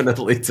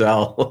definitely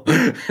tell.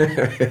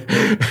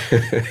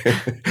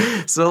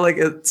 So like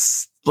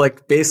it's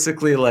like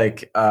basically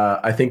like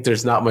I think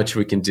there's not much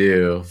we can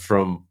do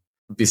from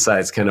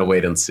besides kind of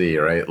wait and see,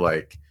 right?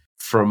 Like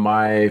from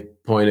my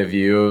point of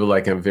view,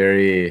 like I'm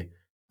very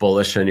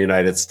bullish on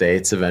United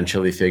States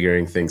eventually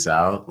figuring things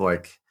out.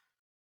 Like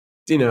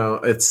you know,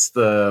 it's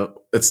the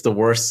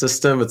worst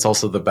system. It's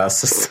also the best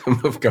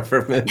system of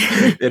government.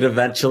 It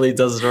eventually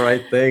does the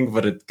right thing,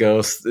 but it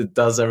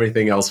does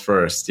everything else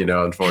first, you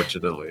know,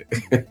 unfortunately.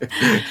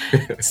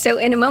 So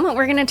in a moment,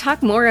 we're going to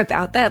talk more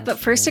about that. But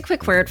first, a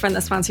quick word from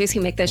the sponsors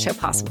who make this show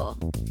possible.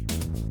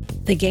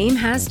 The game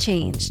has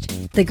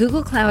changed. The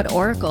Google Cloud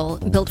Oracle,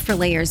 built for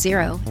Layer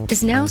 0,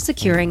 is now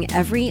securing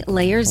every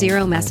Layer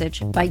 0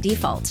 message by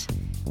default.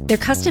 Their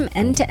custom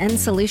end-to-end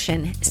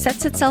solution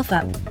sets itself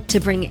up to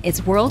bring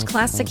its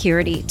world-class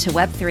security to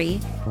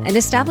Web3 and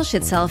establish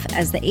itself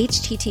as the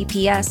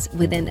HTTPS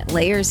within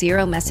Layer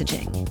 0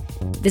 messaging.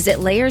 Visit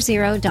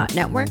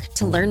layerzero.network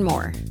to learn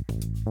more.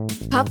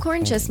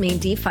 Popcorn just made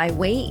DeFi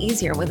way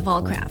easier with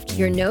Vaultcraft,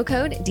 your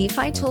no-code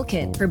DeFi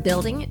toolkit for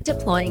building,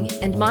 deploying,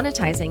 and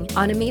monetizing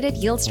automated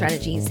yield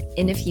strategies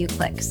in a few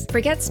clicks.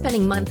 Forget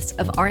spending months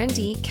of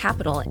R&D,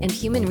 capital, and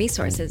human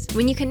resources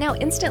when you can now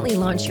instantly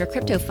launch your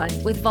crypto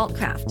fund with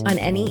Vaultcraft on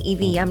any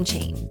EVM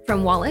chain.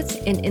 From wallets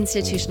and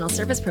institutional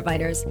service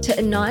providers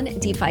to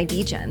non-DeFi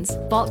degens,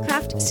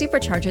 Vaultcraft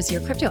supercharges your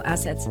crypto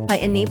assets by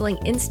enabling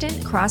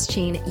instant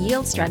cross-chain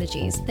yield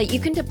strategies that you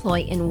can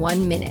deploy in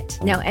 1 minute.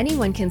 Now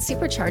anyone can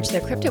supercharge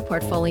their crypto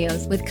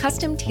portfolios with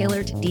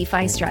custom-tailored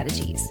DeFi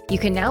strategies. You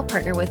can now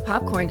partner with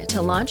Popcorn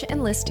to launch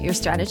and list your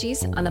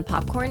strategies on the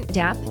Popcorn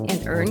dApp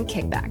and earn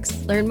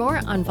kickbacks. Learn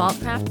more on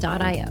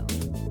vaultcraft.io.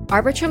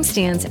 Arbitrum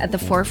stands at the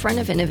forefront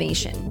of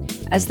innovation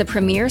as the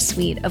premier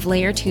suite of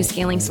Layer 2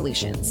 scaling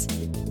solutions,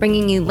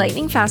 bringing you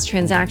lightning-fast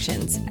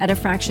transactions at a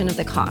fraction of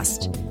the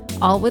cost,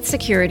 all with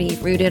security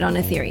rooted on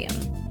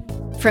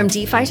Ethereum. From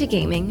DeFi to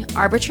gaming,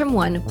 Arbitrum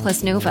One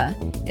plus Nova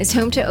is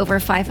home to over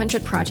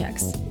 500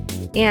 projects.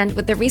 And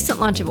with the recent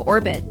launch of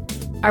Orbit,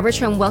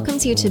 Arbitrum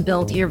welcomes you to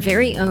build your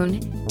very own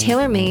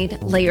tailor-made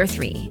Layer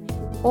 3,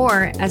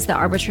 or as the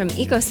Arbitrum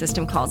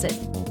ecosystem calls it,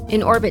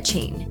 an Orbit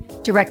chain,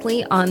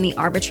 directly on the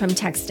Arbitrum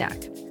tech stack.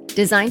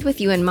 Designed with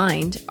you in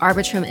mind,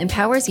 Arbitrum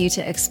empowers you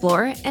to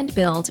explore and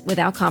build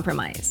without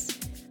compromise.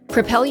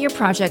 Propel your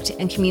project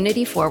and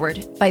community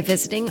forward by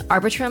visiting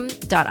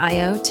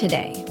arbitrum.io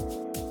today.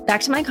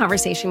 Back to my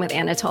conversation with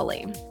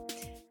Anatoly.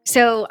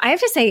 So I have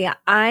to say,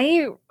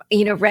 I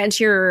read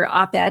your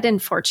op-ed in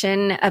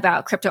Fortune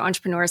about crypto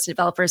entrepreneurs and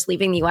developers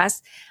leaving the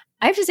US.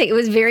 I have to say it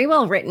was very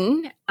well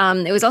written.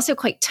 It was also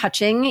quite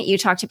touching. You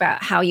talked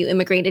about how you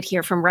immigrated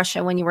here from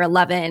Russia when you were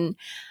 11.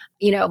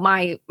 You know,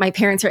 my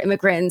parents are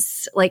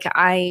immigrants. Like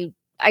I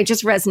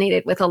just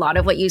resonated with a lot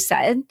of what you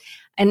said.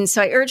 And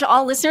so I urge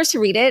all listeners to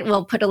read it.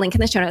 We'll put a link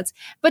in the show notes.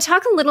 But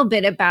talk a little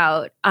bit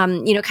about,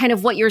 kind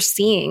of what you're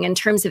seeing in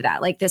terms of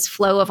that, like this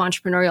flow of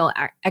entrepreneurial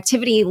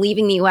activity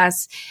leaving the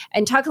U.S.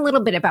 And talk a little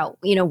bit about,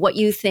 what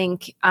you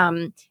think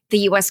the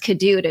U.S. could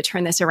do to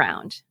turn this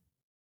around.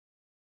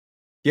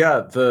 Yeah,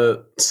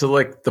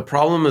 the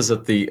problem is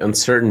that the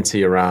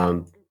uncertainty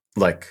around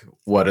like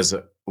what is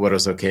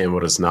okay and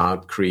what is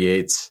not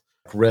creates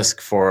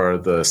risk for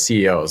the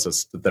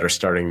CEOs that are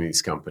starting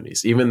these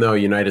companies. Even though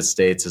United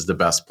States is the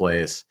best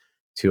place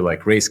to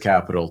like raise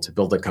capital, to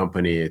build a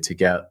company, to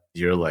get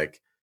your like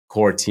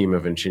core team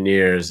of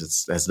engineers,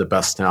 it has the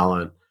best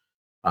talent.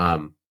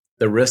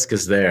 The risk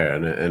is there,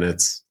 and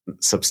it's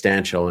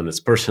substantial, and it's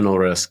personal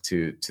risk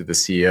to the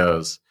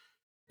CEOs.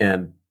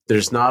 And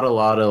there's not a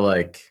lot of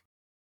like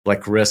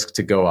risk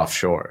to go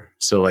offshore.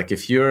 So like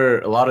if you're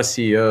a lot of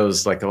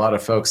CEOs, like a lot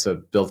of folks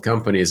that build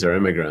companies are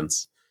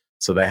immigrants,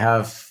 so they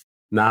have.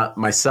 Not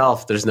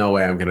myself, there's no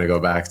way I'm going to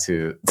go back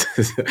to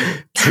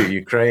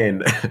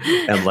Ukraine.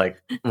 And like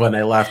when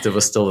I left, it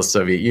was still the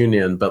Soviet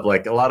Union. But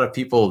like a lot of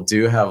people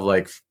do have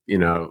like,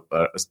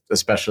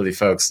 especially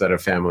folks that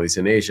have families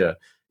in Asia,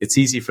 it's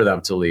easy for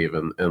them to leave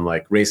and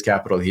like raise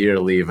capital here,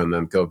 leave, and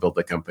then go build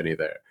a company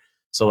there.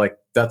 So like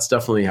that's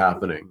definitely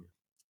happening.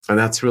 And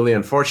that's really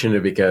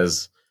unfortunate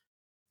because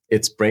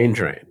it's brain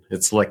drain.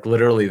 It's like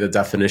literally the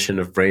definition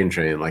of brain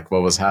drain, like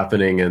what was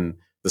happening in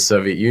the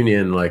Soviet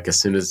Union, like as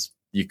soon as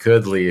you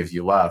could leave,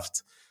 you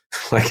left,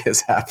 like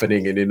is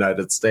happening in the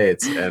United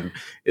States. And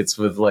it's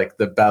with like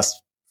the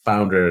best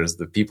founders,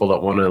 the people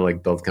that want to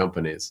like build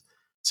companies.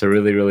 So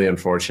really, really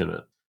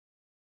unfortunate.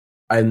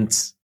 And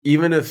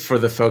even if for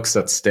the folks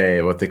that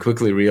stay, what they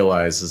quickly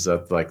realize is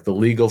that like the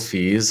legal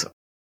fees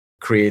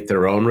create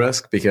their own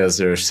risk because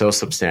they're so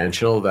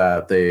substantial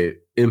that they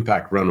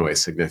impact runway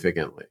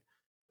significantly.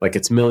 Like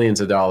it's millions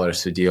of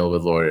dollars to deal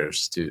with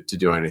lawyers to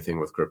do anything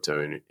with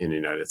crypto in the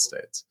United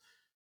States.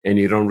 And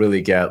you don't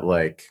really get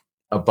like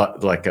a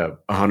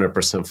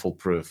 100%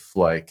 foolproof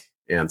like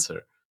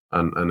answer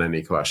on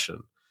any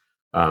question.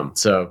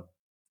 So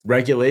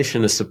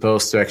regulation is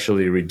supposed to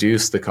actually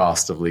reduce the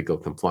cost of legal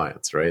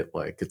compliance, right?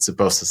 Like it's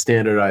supposed to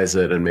standardize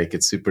it and make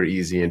it super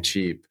easy and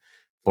cheap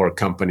for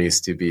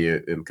companies to be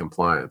in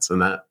compliance.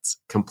 And that's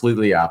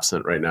completely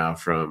absent right now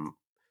from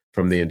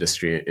the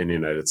industry in the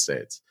United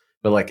States.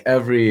 But like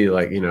every,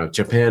 like,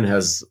 Japan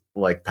has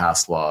like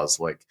passed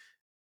laws, like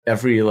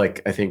every,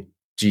 like, I think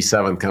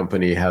G7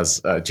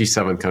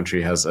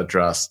 country has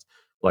addressed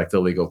like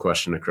the legal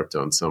question of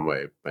crypto in some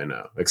way by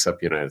now, except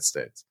the United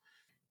States.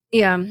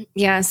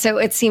 Yeah. So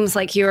it seems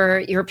like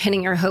you're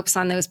pinning your hopes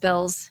on those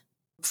bills.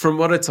 From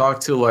what I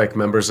talked to like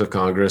members of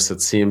Congress,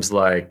 it seems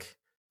like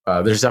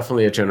there's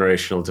definitely a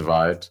generational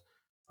divide,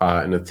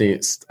 and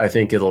I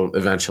think it'll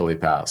eventually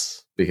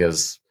pass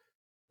because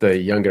the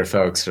younger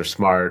folks are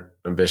smart,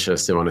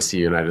 ambitious. They want to see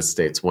the United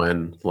States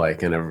win,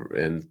 like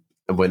and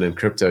win in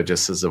crypto,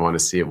 just as they want to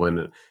see it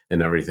win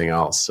in everything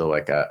else. So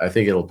like I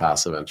think it'll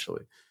pass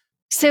eventually.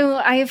 So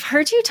I've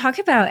heard you talk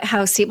about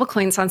how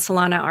stablecoins on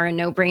Solana are a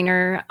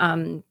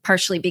no-brainer,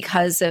 partially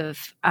because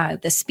of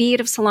the speed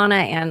of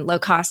Solana and low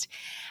cost.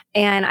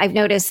 And I've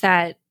noticed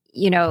that,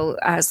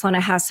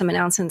 Solana has some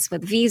announcements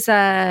with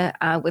Visa,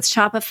 with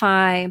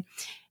Shopify.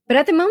 But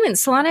at the moment,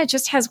 Solana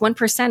just has 1%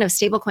 of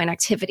stablecoin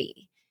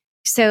activity.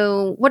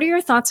 So what are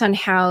your thoughts on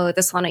how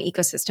the Solana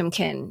ecosystem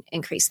can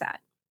increase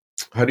that?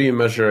 How do you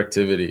measure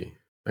activity,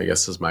 I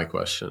guess is my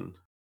question.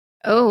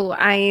 Oh,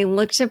 I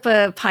looked up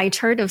a pie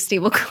chart of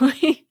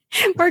stablecoin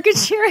market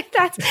share.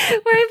 That's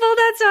where I pulled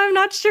that. So I'm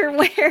not sure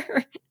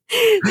where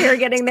they're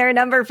getting their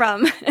number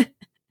from.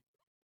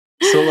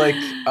 So like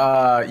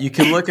you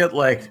can look at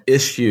like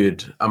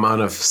issued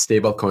amount of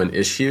stablecoin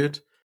issued.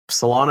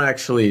 Solana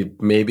actually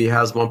maybe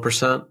has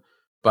 1%,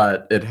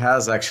 but it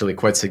has actually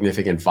quite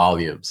significant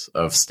volumes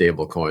of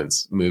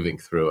stablecoins moving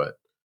through it.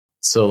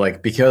 So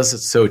like because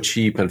it's so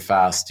cheap and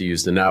fast to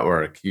use the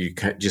network, you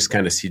just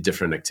kind of see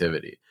different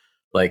activity.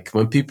 Like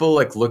when people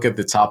like look at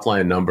the top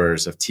line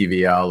numbers of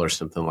TVL or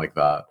something like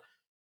that,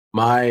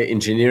 my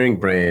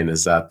engineering brain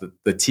is that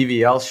the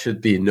TVL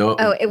should be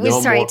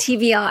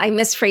TVL. I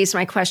misphrased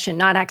my question,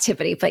 not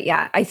activity, but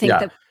yeah, I think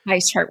the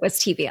price chart was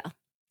TVL.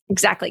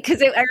 Exactly.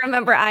 Because I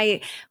remember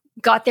I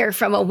got there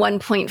from a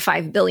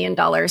 $1.5 billion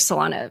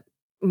Solana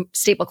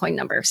stablecoin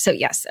number. So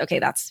yes, okay,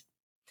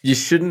 you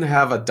shouldn't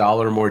have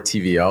 $1 more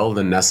TVL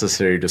than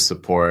necessary to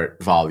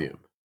support volume,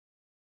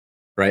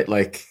 right?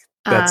 Like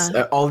that's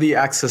all the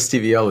excess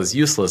TVL is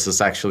useless. It's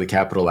actually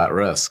capital at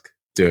risk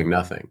doing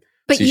nothing.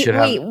 But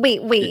so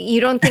wait.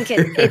 You don't think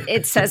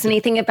it says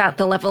anything about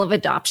the level of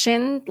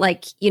adoption?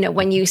 Like,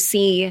 when you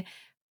see,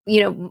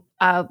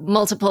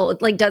 multiple,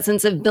 like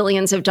dozens of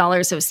billions of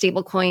dollars of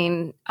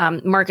stablecoin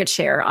market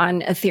share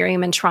on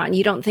Ethereum and Tron,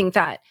 you don't think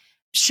that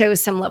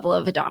shows some level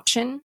of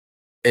adoption?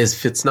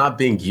 If it's not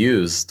being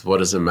used, what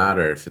does it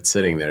matter if it's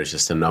sitting there? It's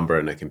just a number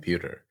in a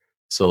computer.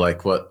 So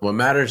like what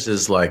matters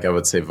is like, I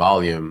would say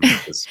volume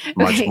is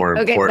much more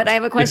important. Okay, but I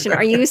have a question.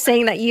 Are you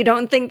saying that you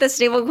don't think the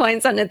stable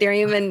coins on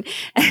Ethereum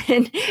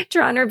and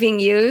Tron are being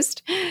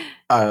used?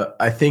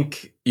 I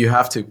think you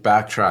have to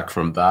backtrack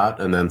from that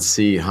and then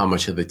see how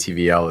much of the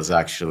TVL is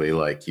actually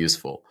like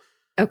useful.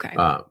 Okay.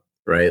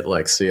 Right?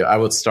 Like, so I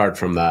would start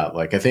from that.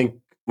 Like, I think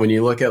when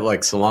you look at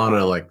like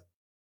Solana, like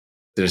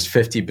there's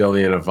 50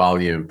 billion of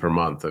volume per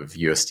month of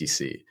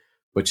USDC,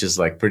 which is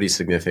like pretty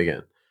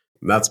significant.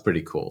 That's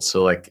pretty cool.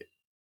 So like,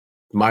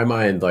 my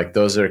mind, like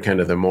those are kind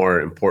of the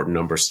more important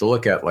numbers to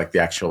look at, like the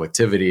actual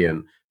activity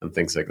and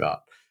things like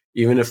that.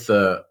 Even if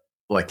the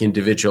like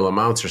individual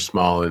amounts are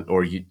small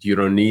or you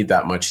don't need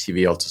that much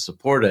TVL to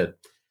support it,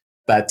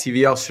 that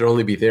TVL should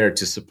only be there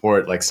to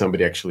support like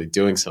somebody actually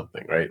doing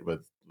something, right?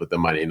 With the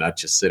money, not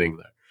just sitting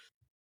there.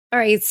 All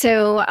right.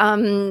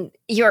 So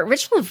your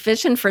original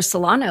vision for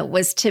Solana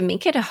was to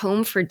make it a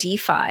home for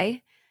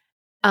DeFi.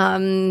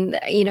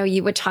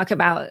 You would talk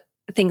about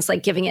things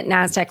like giving it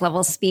NASDAQ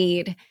level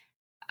speed.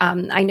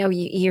 I know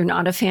you're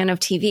not a fan of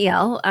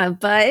TVL,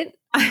 but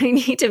I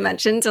need to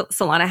mention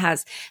Solana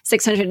has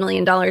 $600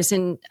 million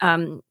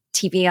in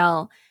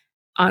TVL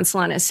on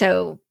Solana.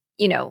 So,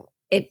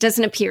 it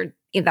doesn't appear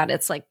that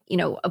it's like,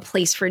 a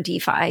place for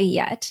DeFi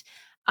yet.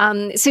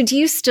 So do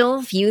you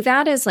still view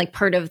that as like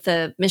part of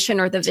the mission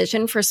or the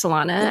vision for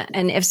Solana?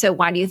 And if so,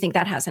 why do you think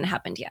that hasn't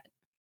happened yet?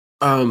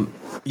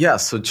 Yeah.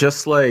 So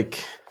just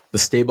like the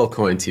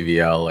stablecoin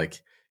TVL,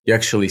 like, you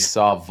actually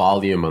saw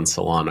volume on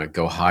Solana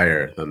go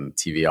higher than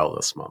TVL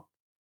this month,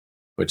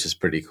 which is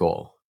pretty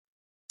cool.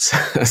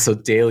 So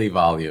daily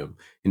volume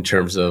in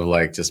terms of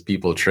like just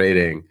people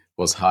trading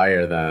was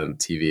higher than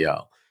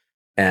TVL.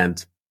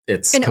 And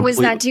it's And was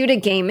that due to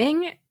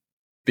gaming?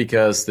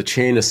 Because the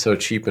chain is so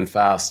cheap and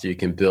fast, you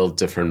can build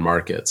different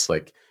markets.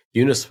 Like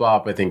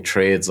Uniswap, I think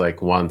trades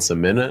like once a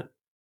minute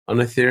on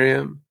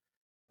Ethereum.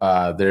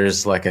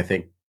 There's like, I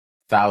think,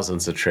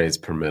 thousands of trades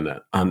per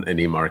minute on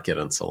any market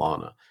on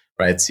Solana,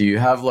 right? So you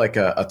have like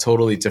a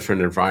totally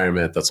different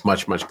environment that's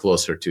much, much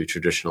closer to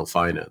traditional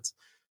finance.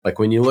 Like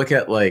when you look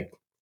at like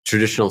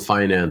traditional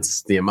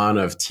finance, the amount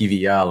of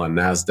TVL on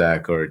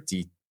NASDAQ or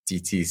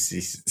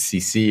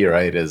DTCC,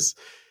 right, is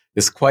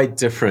quite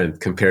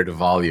different compared to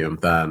volume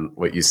than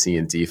what you see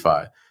in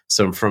DeFi.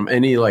 So from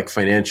any like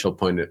financial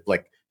point of,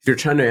 like if you're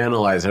trying to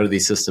analyze are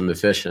these systems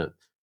efficient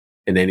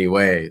in any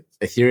way,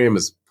 Ethereum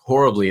is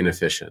horribly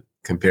inefficient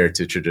compared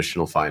to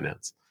traditional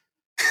finance.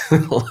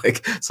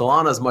 Like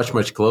Solana is much,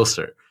 much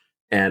closer.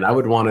 And I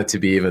would want it to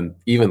be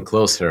even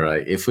closer.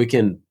 Right? If we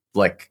can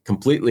like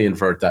completely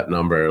invert that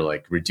number,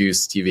 like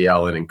reduce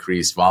TVL and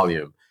increase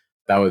volume,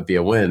 that would be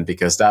a win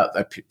because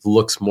that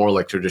looks more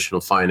like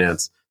traditional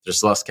finance.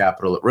 There's less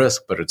capital at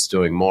risk, but it's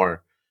doing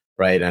more,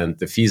 right? And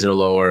the fees are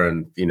lower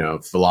and,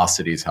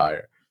 velocity is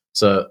higher.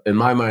 So in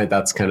my mind,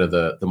 that's kind of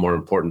the more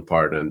important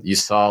part. And you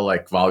saw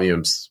like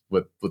volumes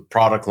with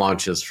product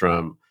launches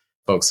from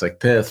folks like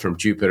Pith, from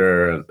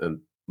Jupiter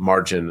and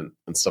Margin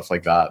and stuff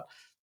like that.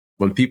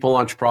 When people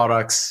launch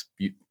products,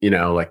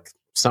 like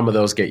some of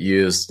those get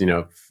used,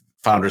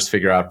 founders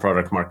figure out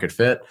product market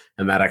fit,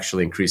 and that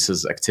actually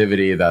increases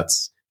activity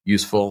that's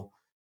useful.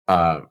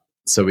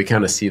 So we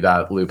kind of see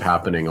that loop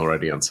happening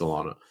already on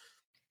Solana.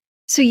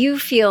 So you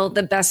feel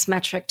the best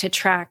metric to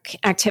track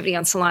activity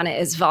on Solana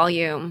is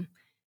volume?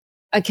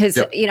 Because,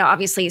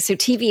 obviously, so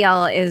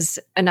TVL is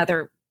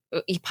another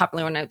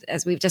popular one,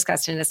 as we've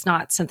discussed, and it's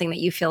not something that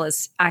you feel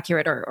is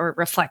accurate or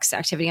reflects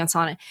activity on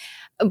Solana.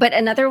 But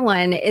another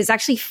one is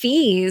actually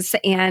fees.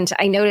 And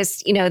I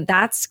noticed,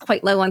 that's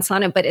quite low on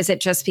Solana, but is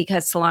it just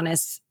because Solana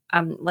is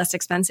less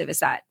expensive? Is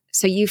that,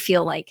 so you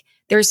feel like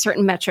there's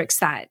certain metrics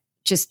that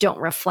just don't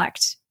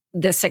reflect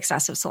the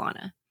success of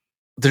Solana?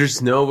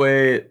 There's no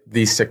way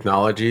these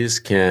technologies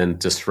can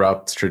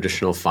disrupt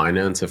traditional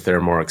finance if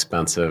they're more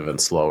expensive and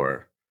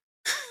slower.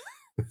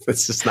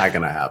 It's just not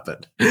going to happen.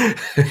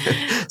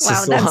 So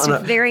wow, that's a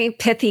very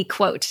pithy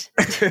quote.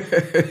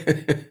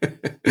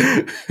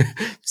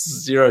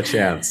 Zero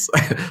chance.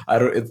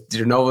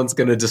 No one's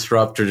going to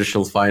disrupt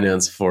traditional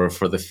finance for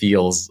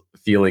the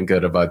feeling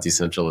good about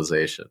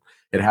decentralization.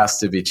 It has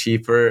to be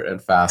cheaper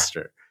and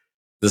faster.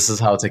 This is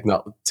how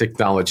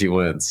technology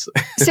wins.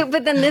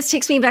 But then this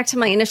takes me back to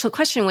my initial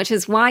question, which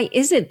is why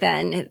is it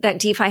then that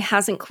DeFi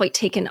hasn't quite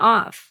taken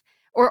off?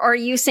 Or are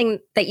you saying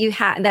that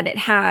that it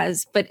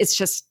has, but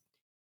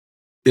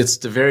it's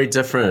very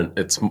different.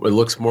 It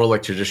looks more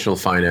like traditional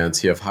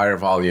finance. You have higher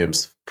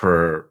volumes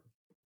per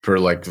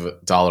like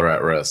dollar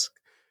at risk,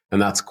 and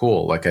that's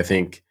cool. Like I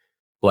think,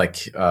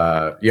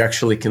 you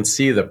actually can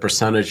see the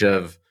percentage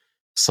of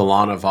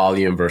Solana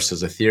volume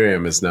versus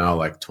Ethereum is now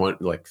like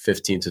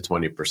 15 to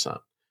 20%, which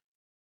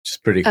is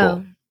pretty cool.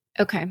 Oh,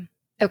 okay.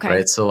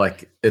 Right. So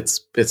like it's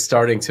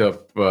starting to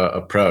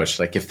approach.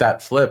 Like if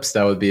that flips,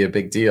 that would be a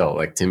big deal.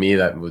 Like to me,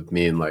 that would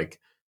mean like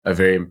a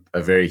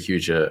very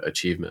huge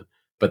achievement.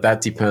 But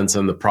that depends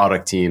on the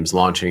product teams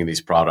launching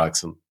these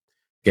products and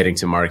getting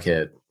to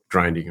market,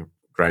 grinding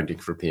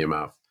for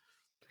PMF.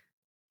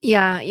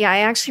 Yeah. I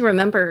actually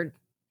remember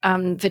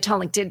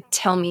Vitalik did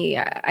tell me,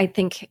 I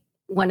think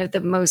one of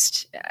the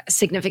most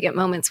significant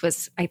moments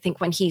was, I think,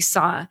 when he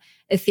saw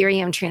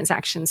Ethereum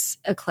transactions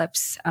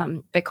eclipse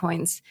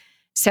Bitcoin's.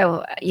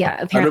 So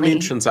yeah, apparently. I don't mean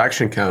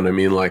transaction count. I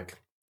mean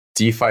like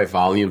DeFi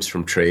volumes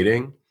from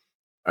trading.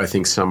 I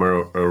think somewhere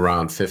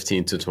around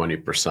 15 to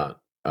 20%.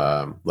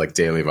 Like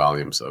daily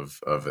volumes of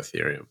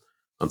Ethereum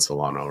on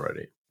Solana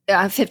already.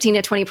 15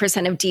 to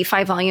 20% of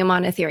DeFi volume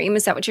on Ethereum.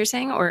 Is that what you're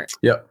saying? Or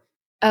yep.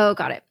 Oh,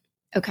 got it.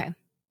 Okay.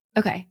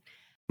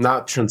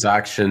 Not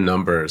transaction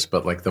numbers,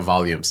 but like the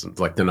volumes,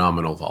 like the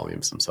nominal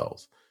volumes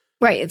themselves.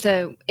 Right.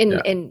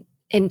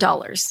 In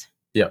dollars.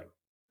 Yep.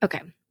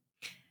 Okay.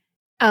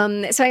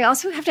 So I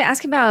also have to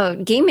ask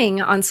about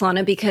gaming on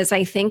Solana because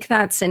I think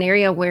that's an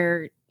area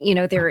where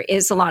there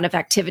is a lot of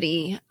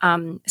activity.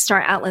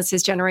 Star Atlas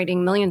is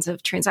generating millions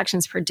of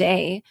transactions per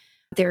day.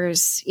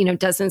 There's,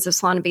 dozens of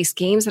Solana-based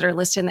games that are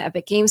listed in the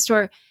Epic Game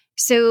Store.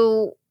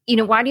 So,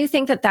 why do you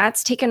think that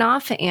that's taken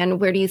off and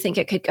where do you think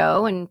it could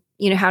go? And,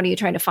 how do you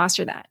try to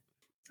foster that?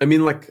 I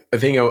mean, I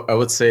think I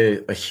would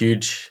say a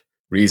huge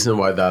reason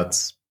why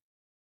that's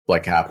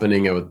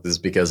happening is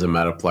because of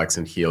Metaplex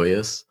and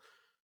Helios.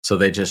 So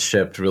they just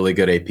shipped really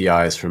good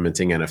APIs for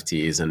minting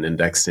NFTs and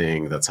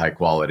indexing that's high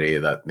quality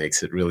that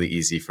makes it really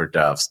easy for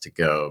devs to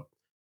go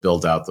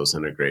build out those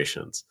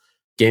integrations.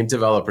 Game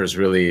developers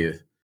really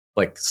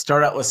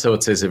Star Atlas, I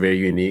would say, is a very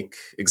unique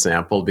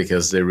example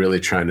because they're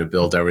really trying to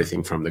build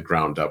everything from the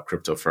ground up,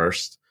 crypto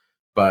first.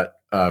 But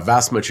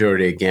vast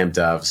majority of game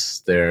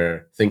devs,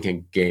 they're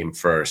thinking game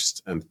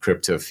first and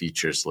crypto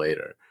features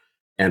later.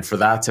 And for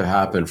that to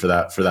happen, for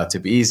that to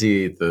be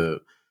easy, the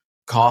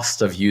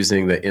cost of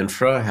using the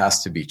infra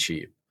has to be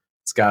cheap.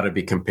 It's got to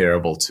be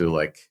comparable to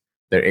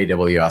their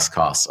AWS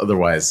costs.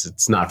 Otherwise,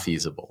 it's not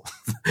feasible.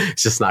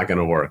 It's just not going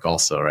to work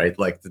also, right?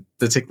 Like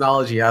the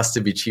technology has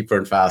to be cheaper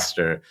and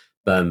faster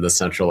than the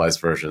centralized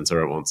versions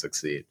or it won't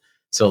succeed.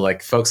 So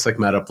like folks like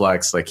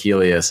Metaplex, like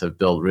Helios have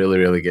built really,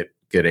 really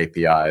good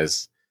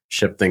APIs,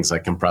 ship things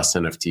like compressed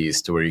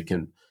NFTs to where you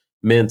can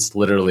mint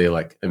literally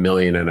like 1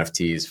 million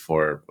NFTs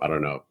for, I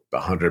don't know,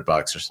 $100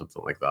 or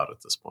something like that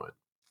at this point.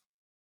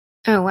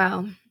 Oh,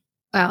 wow.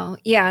 Wow.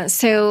 Yeah.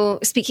 So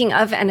speaking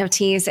of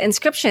NFTs,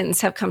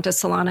 inscriptions have come to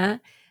Solana.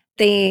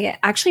 They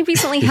actually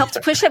recently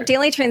helped push up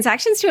daily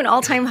transactions to an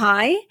all-time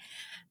high.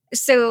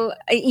 So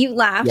you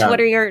laughed. Yeah, what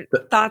are your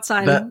thoughts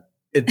on?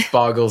 It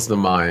boggles the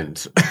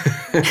mind.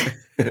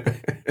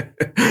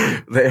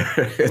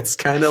 It's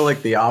kind of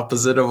like the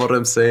opposite of what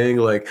I'm saying.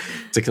 Like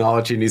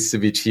technology needs to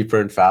be cheaper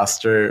and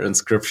faster.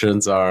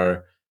 Inscriptions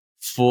are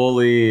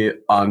fully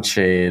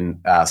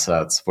on-chain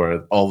assets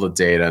where all the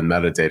data and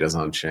metadata is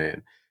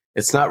on-chain.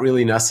 It's not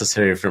really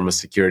necessary from a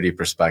security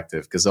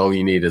perspective because all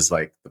you need is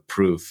like the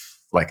proof,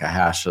 like a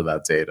hash of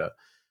that data.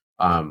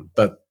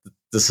 But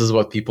this is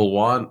what people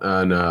want.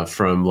 And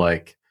from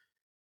like,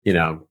 you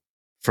know,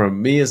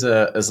 from me as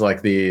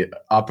like the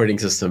operating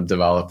system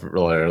developer,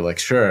 like,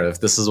 sure, if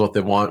this is what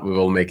they want, we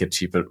will make it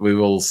cheap. We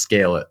will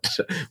scale it.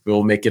 We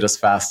will make it as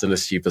fast and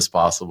as cheap as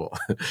possible.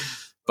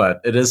 But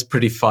it is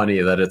pretty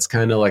funny that it's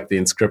kind of like the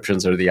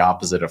inscriptions are the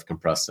opposite of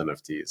compressed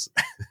NFTs.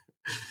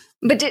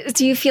 But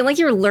do you feel like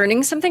you're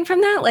learning something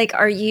from that? Like,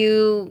 are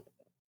you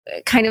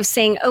kind of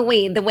saying, oh,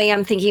 wait, the way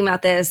I'm thinking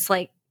about this,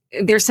 like,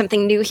 there's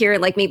something new here.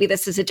 Like, maybe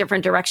this is a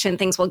different direction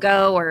things will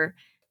go, or...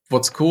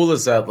 What's cool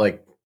is that,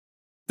 like,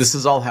 this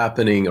is all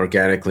happening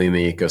organically in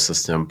the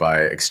ecosystem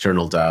by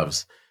external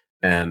devs.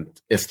 And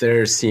if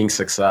they're seeing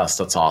success,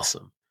 that's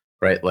awesome,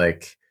 right?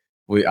 Like,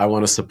 I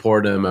want to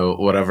support them or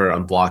whatever,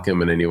 unblock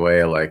them in any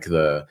way. Like,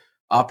 the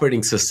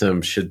operating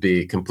system should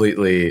be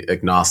completely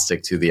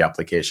agnostic to the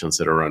applications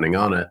that are running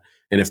on it.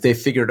 And if they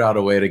figured out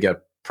a way to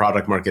get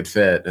product market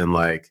fit and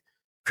like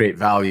create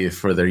value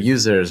for their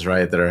users,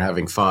 right, that are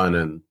having fun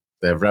and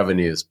they have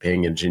revenues,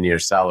 paying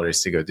engineers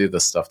salaries to go do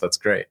this stuff, that's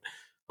great.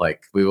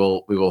 Like we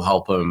will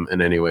help them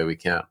in any way we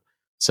can.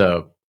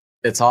 So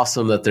it's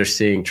awesome that they're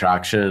seeing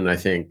traction. I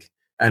think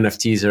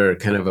NFTs are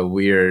kind of a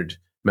weird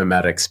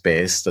memetic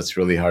space that's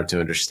really hard to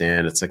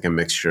understand. It's like a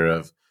mixture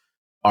of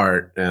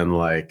art and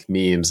like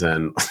memes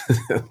and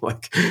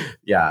like,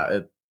 yeah,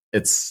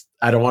 it's,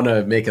 I don't want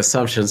to make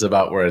assumptions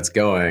about where it's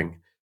going.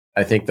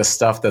 I think the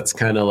stuff that's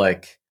kind of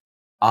like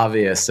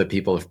obvious that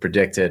people have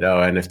predicted,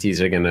 oh,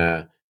 NFTs are going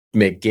to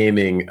make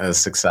gaming a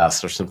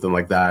success or something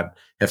like that,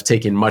 have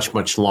taken much,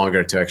 much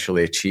longer to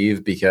actually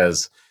achieve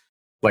because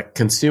like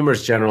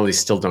consumers generally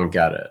still don't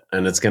get it.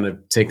 And it's going to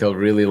take a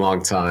really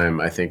long time,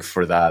 I think,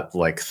 for that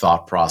like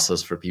thought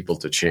process for people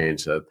to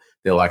change, that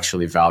they'll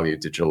actually value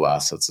digital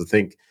assets. I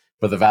think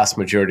for the vast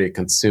majority of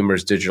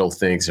consumers, digital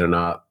things are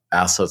not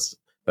assets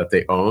that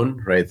they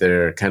own, right?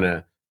 They're kind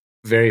of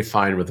very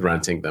fine with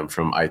renting them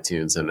from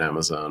iTunes and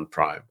Amazon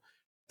Prime.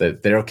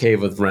 That they're okay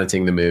with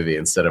renting the movie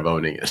instead of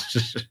owning it.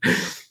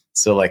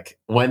 So like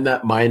when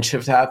that mind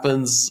shift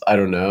happens, I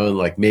don't know,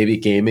 like maybe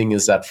gaming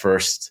is that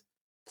first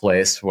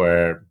place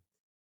where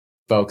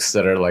folks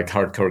that are like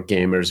hardcore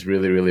gamers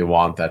really, really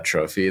want that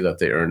trophy that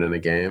they earn in a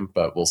game,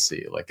 but we'll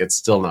see. Like it's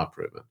still not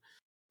proven.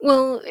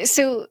 Well,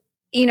 so,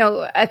 you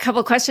know, a couple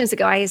of questions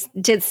ago, I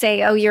did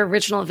say, oh, your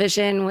original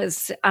vision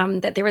was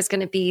that there was going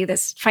to be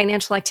this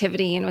financial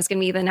activity and it was going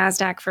to be the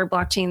NASDAQ for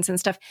blockchains and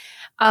stuff.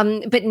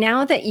 But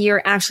now that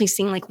you're actually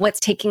seeing like what's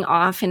taking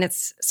off and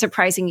it's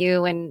surprising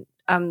you and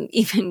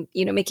even,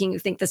 you know, making you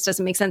think this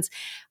doesn't make sense,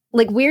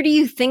 like, where do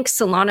you think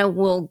Solana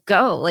will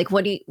go? Like,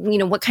 what do you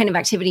know, what kind of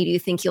activity do you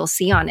think you'll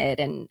see on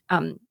it? And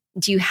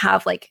do you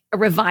have like a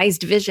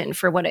revised vision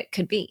for what it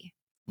could be?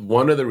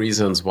 One of the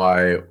reasons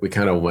why we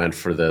kind of went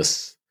for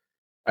this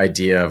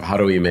idea of how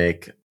do we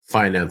make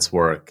finance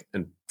work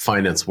and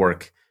finance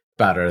work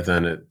better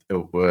than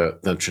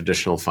than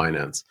traditional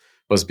finance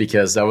was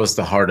because that was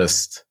the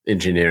hardest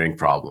engineering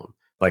problem.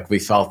 Like we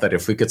felt that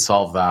if we could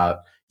solve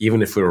that,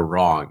 even if we were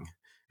wrong,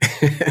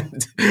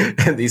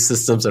 and these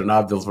systems are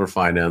not built for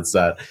finance,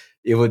 that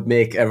it would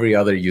make every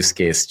other use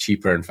case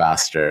cheaper and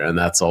faster. And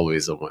that's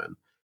always a win.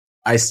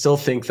 I still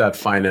think that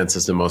finance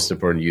is the most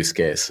important use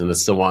case. And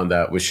it's the one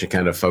that we should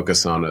kind of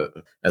focus on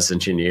as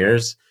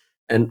engineers.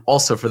 And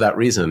also for that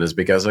reason is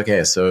because,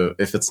 okay, so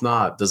if it's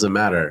not, doesn't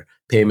matter.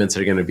 Payments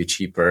are going to be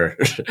cheaper.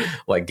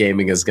 Like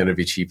gaming is going to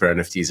be cheaper.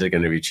 NFTs are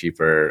going to be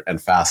cheaper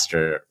and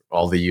faster.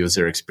 All the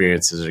user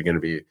experiences are going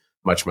to be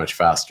much, much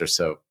faster.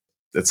 So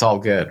it's all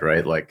good,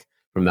 right? Like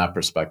from that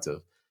perspective.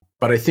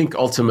 But I think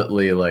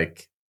ultimately,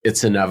 like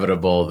it's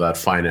inevitable that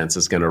finance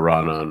is going to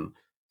run on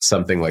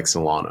something like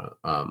Solana.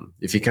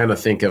 If you kind of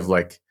think of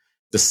like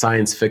the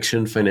science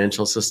fiction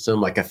financial system,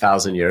 like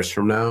 1,000 years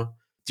from now,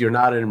 you're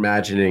not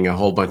imagining a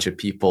whole bunch of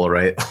people,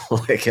 right?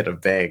 Like at a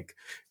bank.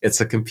 It's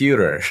a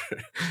computer,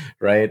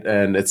 right?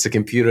 And it's a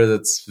computer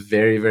that's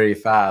very, very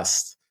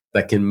fast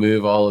that can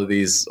move all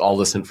this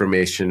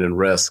information and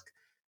risk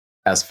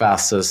as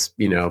fast as,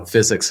 you know,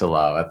 physics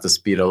allow at the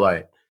speed of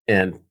light.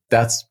 And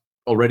that's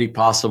already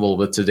possible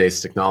with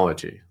today's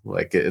technology.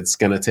 Like it's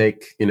going to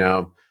take,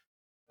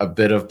 a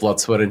bit of blood,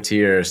 sweat, and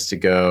tears to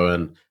go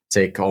and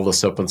take all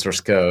this open source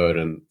code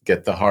and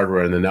get the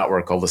hardware and the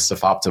network, all this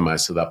stuff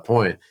optimized to that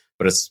point.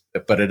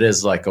 But it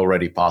is like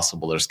already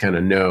possible. There's kind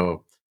of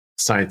no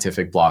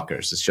scientific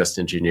blockers. It's just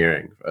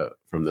engineering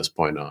from this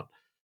point on.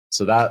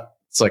 So that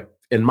it's like,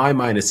 in my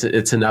mind,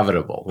 it's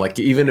inevitable. Like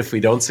even if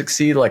we don't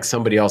succeed, like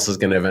somebody else is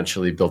going to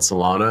eventually build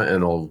Solana and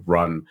it'll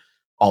run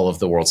all of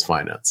the world's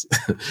finance.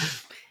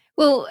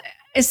 Well,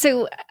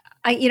 so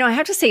I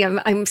have to say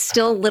I'm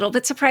still a little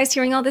bit surprised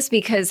hearing all this,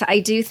 because I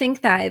do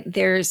think that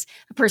there's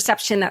a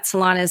perception that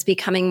Solana is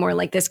becoming more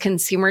like this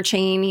consumer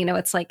chain.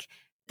 It's like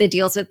the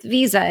deals with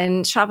Visa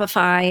and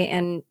Shopify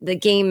and the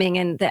gaming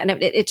and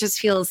it just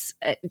feels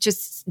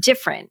just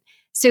different.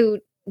 So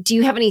do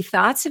you have any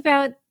thoughts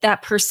about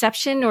that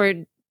perception?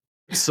 Or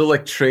so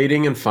like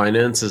trading and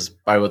finance is,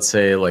 I would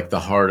say, like the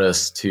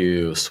hardest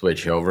to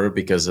switch over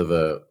because of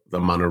the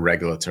amount of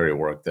regulatory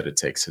work that it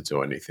takes to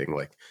do anything.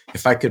 Like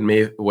if I could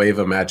wave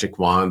a magic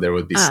wand, there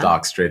would be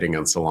stocks trading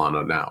on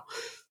Solana now.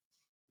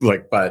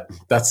 Like, but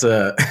that's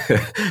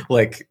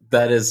like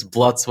that is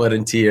blood, sweat,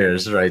 and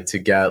tears, right? To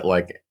get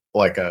like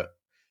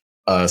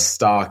a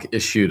stock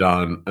issued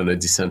on a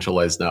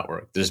decentralized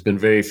network. There's been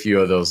very few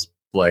of those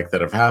like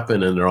that have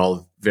happened, and they're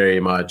all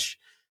very much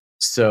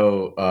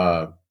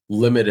so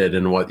limited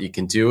in what you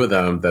can do with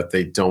them that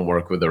they don't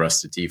work with the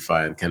rest of DeFi,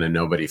 and kind of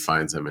nobody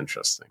finds them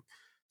interesting.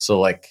 So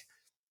like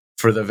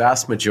for the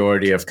vast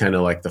majority of kind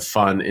of like the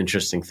fun,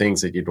 interesting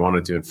things that you'd want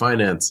to do in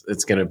finance,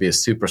 it's going to be a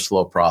super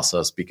slow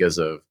process because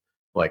of,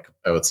 like,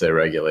 I would say,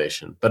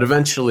 regulation. But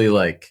eventually,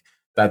 like,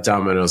 that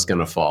domino is going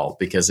to fall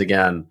because,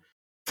 again,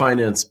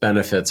 finance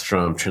benefits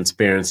from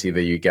transparency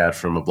that you get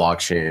from a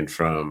blockchain,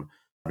 from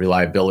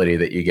reliability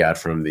that you get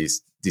from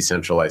these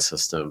decentralized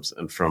systems,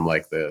 and from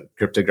like the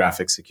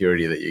cryptographic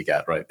security that you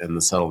get, right? And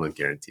the settlement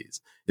guarantees.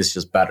 It's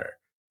just better.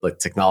 Like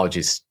technology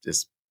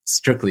is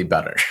strictly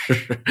better.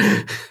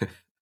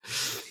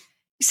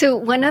 So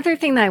one other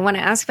thing that I want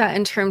to ask about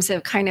in terms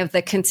of kind of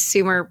the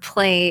consumer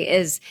play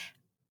is,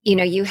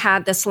 you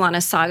had the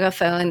Solana Saga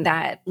phone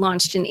that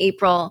launched in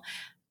April.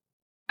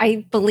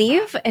 I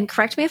believe, and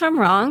correct me if I'm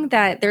wrong,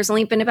 that there's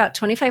only been about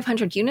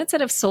 2,500 units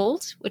that have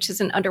sold, which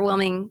is an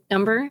underwhelming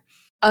number.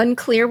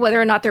 Unclear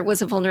whether or not there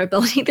was a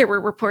vulnerability. There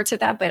were reports of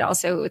that, but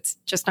also it's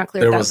just not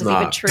clear if that was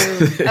even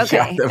true.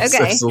 Okay. Yeah,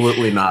 okay.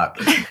 Absolutely not.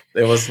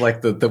 It was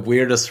like the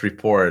weirdest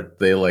report.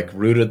 They like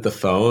rooted the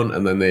phone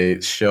and then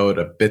they showed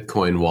a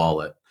Bitcoin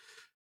wallet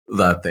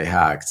that they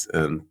hacked.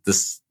 And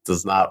this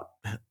does not,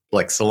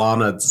 like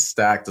Solana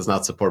stack does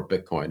not support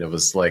Bitcoin. It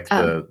was like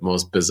the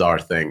most bizarre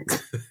thing.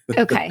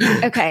 Okay.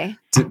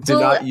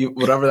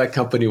 Whatever that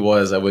company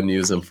was, I wouldn't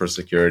use them for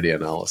security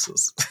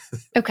analysis.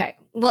 Okay.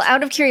 Well,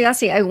 out of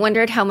curiosity, I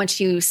wondered how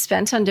much you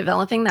spent on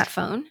developing that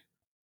phone.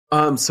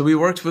 So we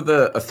worked with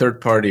a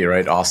third party,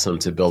 right? Awesome,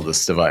 to build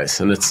this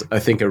device. And it's, I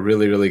think, a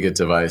really, really good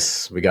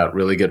device. We got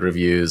really good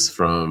reviews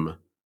from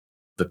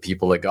the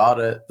people that got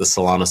it, the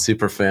Solana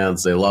super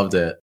fans. They loved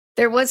it.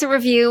 There was a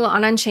review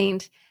on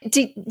Unchained.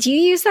 Do you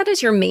use that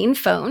as your main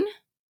phone?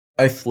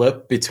 I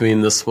flip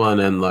between this one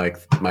and like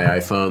my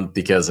iPhone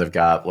because I've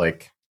got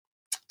like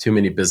too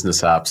many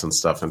business apps and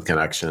stuff and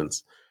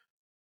connections.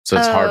 So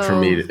it's hard for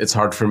me. It's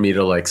hard for me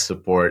to like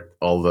support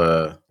all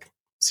the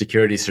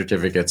security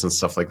certificates and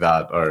stuff like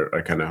that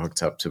are kind of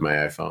hooked up to my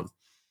iPhone.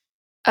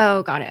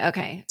 Oh, got it.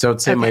 Okay. So I'd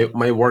say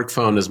my work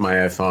phone is my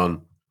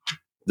iPhone.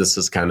 This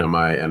is kind of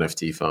my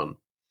NFT phone.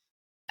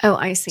 Oh,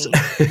 I see.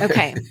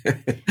 Okay.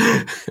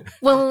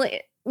 Well,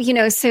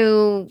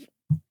 so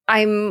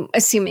I'm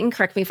assuming,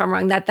 correct me if I'm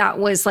wrong, that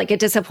was like a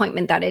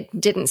disappointment that it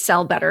didn't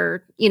sell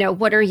better.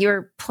 What are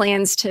your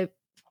plans to,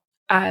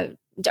 are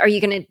you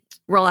going to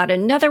roll out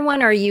another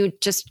one? Or are you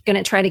just going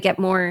to try to get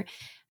more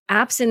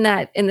apps in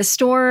the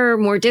store,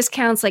 more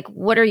discounts? Like,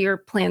 what are your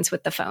plans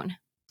with the phone?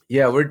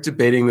 Yeah, we're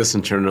debating this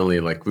internally.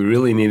 Like, we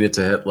really needed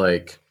to hit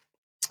like,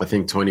 I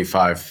think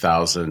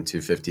 25,000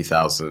 to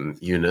 50,000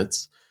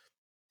 units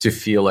to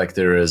feel like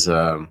there is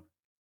a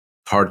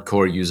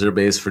hardcore user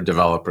base for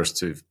developers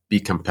to be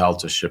compelled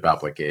to ship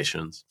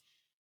applications.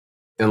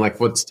 And like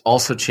what's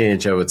also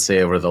changed, I would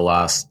say, over the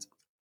last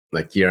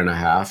like year and a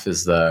half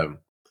is the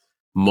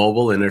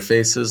mobile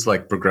interfaces,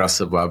 like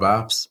progressive web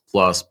apps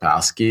plus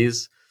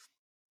passkeys,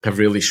 have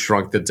really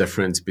shrunk the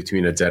difference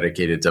between a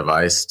dedicated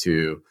device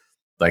to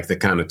like the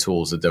kind of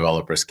tools that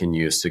developers can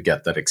use to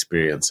get that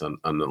experience on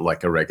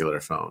like a regular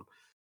phone.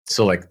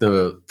 So like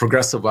the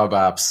progressive web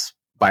apps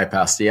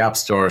bypass the app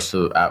store,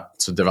 so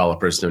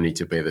developers don't need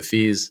to pay the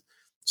fees.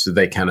 So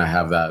they kind of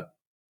have that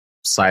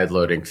side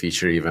loading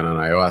feature even on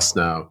iOS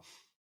now.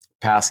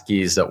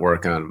 Passkeys that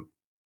work on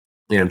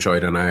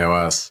Android and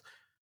iOS,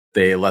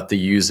 they let the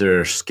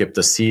user skip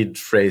the seed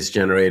phrase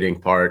generating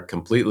part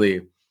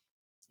completely,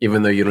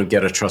 even though you don't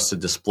get a trusted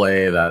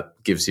display that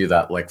gives you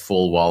that like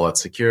full wallet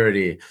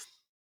security.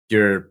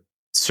 Your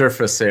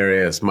surface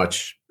area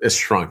is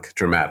shrunk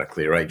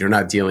dramatically, right? You're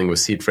not dealing with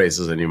seed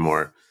phrases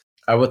anymore.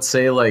 I would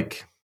say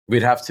like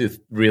we'd have to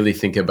really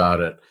think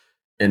about it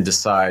and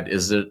decide,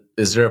 is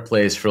there a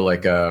place for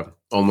like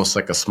almost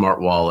like a smart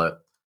wallet,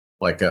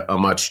 like a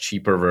much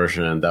cheaper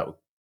version that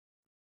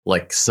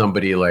like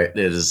somebody like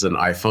that is an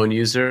iPhone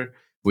user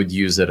would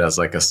use it as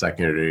like a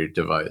secondary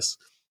device.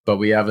 But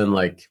we haven't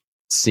like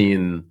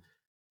seen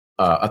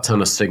a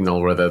ton of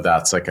signal whether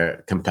that's like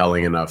a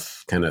compelling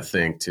enough kind of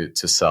thing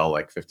to sell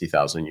like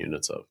 50,000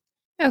 units of.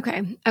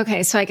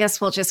 Okay. So I guess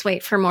we'll just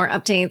wait for more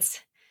updates.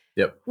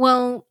 Yep.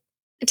 Well,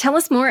 tell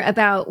us more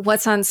about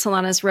what's on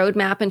Solana's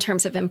roadmap in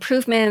terms of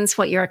improvements,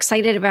 what you're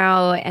excited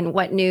about, and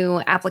what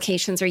new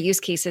applications or use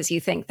cases you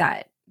think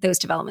that those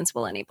developments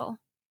will enable.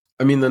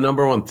 I mean, the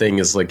number one thing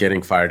is like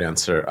getting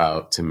FireDancer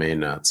out to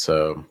mainnet.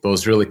 So what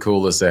was really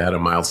cool is they had a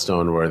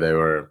milestone where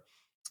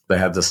they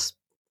had this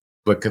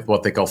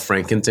what they call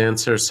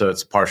Frankendancer. So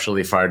it's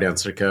partially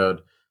FireDancer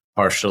code,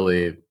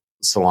 partially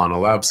Solana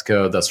Labs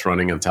code that's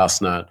running in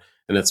testnet,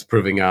 and it's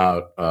proving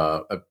out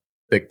a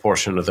big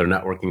portion of their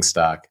networking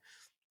stack.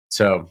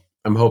 So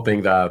I'm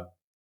hoping that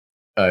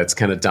it's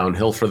kind of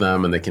downhill for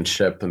them and they can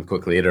ship and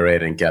quickly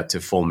iterate and get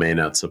to full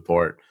mainnet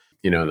support,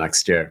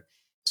 next year.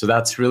 So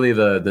that's really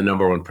the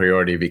number one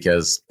priority,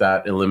 because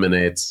that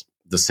eliminates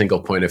the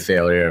single point of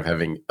failure of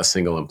having a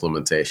single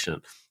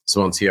implementation.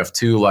 So once you have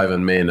two live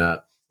in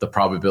mainnet, the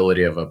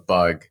probability of a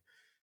bug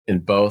in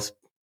both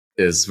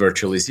is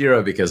virtually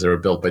zero, because they were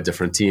built by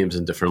different teams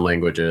in different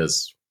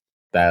languages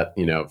that,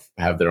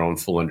 have their own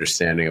full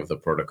understanding of the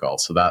protocol.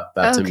 So that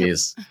to me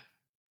is...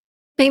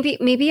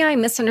 Maybe I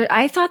misunderstood.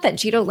 I thought that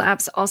Jito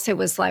Labs also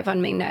was live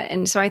on mainnet.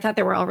 And so I thought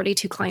there were already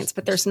two clients,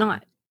 but there's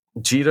not.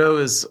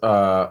 Jito is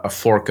a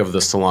fork of the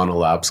Solana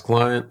Labs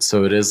client.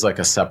 So it is like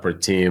a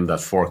separate team that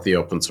forked the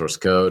open source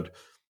code.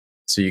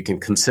 So you can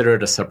consider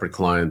it a separate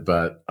client,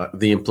 but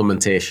the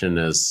implementation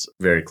is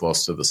very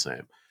close to the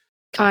same.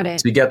 Got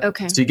it. So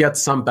you get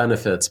some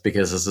benefits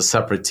because it's a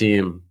separate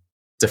team,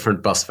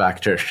 different bus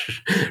factors,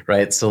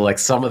 right? So like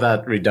some of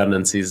that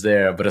redundancy is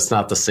there, but it's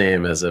not the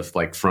same as if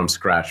like from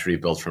scratch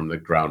rebuilt from the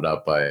ground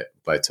up by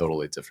a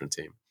totally different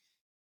team.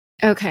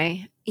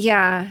 Okay.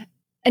 Yeah.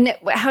 And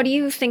how do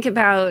you think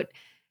about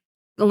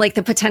like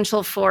the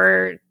potential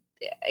for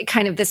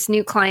kind of this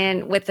new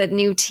client with a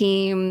new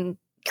team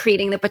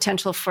creating the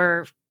potential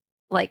for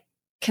like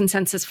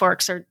consensus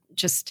forks or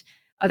just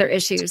other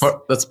issues?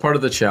 That's part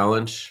of the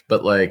challenge,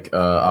 but like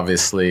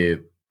obviously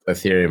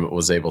Ethereum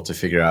was able to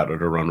figure out how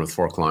to run with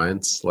 4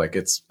 clients. Like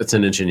it's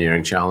an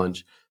engineering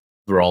challenge.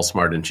 We're all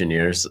smart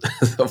engineers.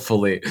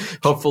 Hopefully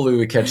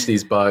we catch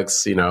these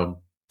bugs.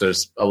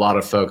 There's a lot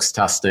of folks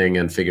testing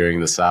and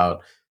figuring this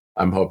out.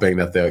 I'm hoping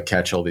that they'll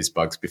catch all these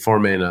bugs before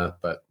mainnet,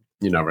 but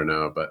you never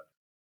know. But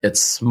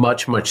it's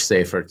much, much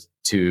safer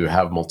to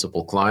have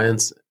multiple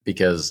clients,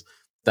 because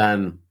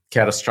then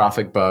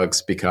catastrophic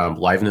bugs become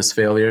liveness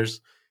failures.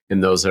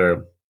 And those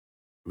are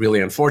really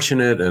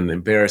unfortunate and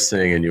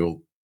embarrassing.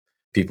 And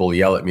people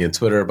yell at me on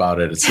Twitter about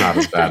it. It's not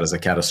as bad as a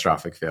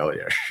catastrophic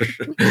failure.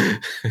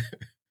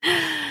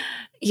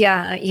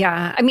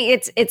 Yeah. I mean,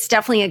 it's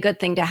definitely a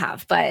good thing to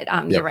have, but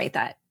You're right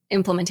that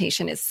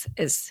implementation is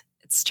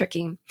it's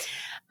tricky.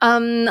 All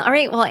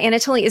right. Well,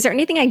 Anatoly, is there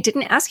anything I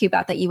didn't ask you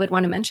about that you would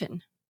want to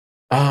mention?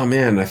 Oh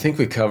man, I think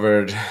we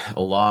covered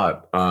a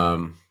lot. I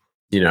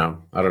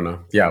don't know.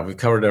 Yeah, we've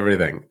covered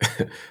everything.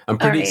 I'm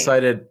pretty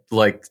excited,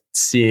 like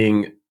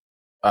seeing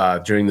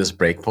during this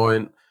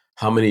breakpoint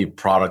how many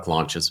product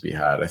launches we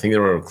had. I think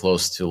there were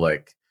close to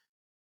like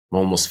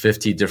almost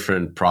 50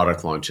 different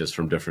product launches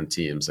from different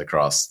teams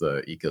across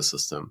the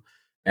ecosystem.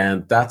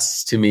 And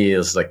that's, to me,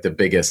 is like the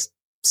biggest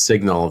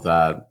signal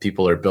that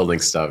people are building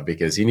stuff,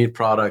 because you need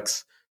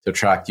products to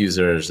attract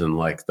users, and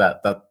like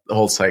that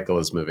whole cycle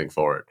is moving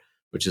forward,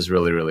 which is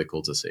really, really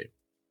cool to see.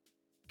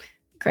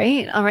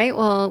 Great. All right.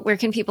 Well, where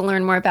can people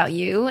learn more about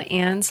you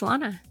and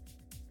Solana?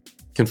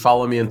 You can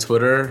follow me on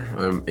Twitter.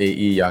 I'm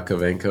AE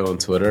Yakovenko on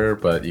Twitter,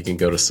 but you can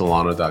go to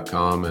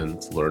Solana.com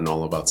and learn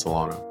all about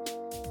Solana.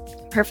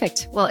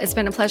 Perfect. Well, it's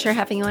been a pleasure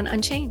having you on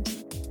Unchained.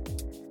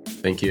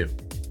 Thank you.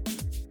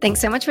 Thanks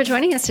so much for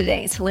joining us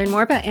today. To learn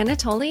more about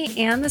Anatoly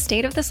and the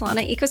state of the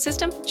Solana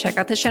ecosystem, check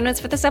out the show notes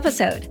for this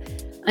episode.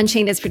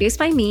 Unchained is produced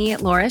by me,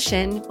 Laura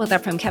Shin, with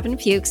help from Kevin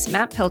Fuchs,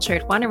 Matt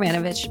Pilchard, Juan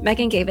Aranovich,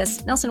 Megan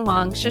Gavis, Nelson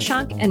Wong,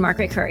 Shashank, and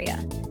Margaret Correa.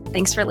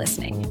 Thanks for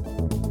listening.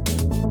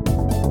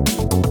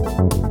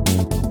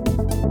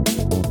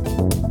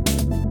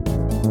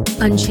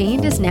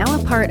 Unchained is now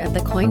a part of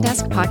the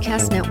CoinDesk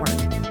Podcast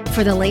Network.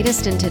 For the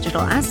latest in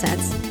digital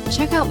assets,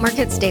 check out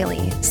Markets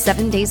Daily,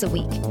 7 days a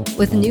week,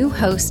 with new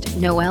host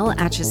Noel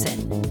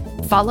Atchison.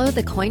 Follow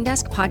the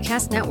CoinDesk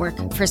Podcast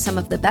Network for some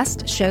of the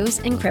best shows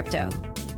in crypto.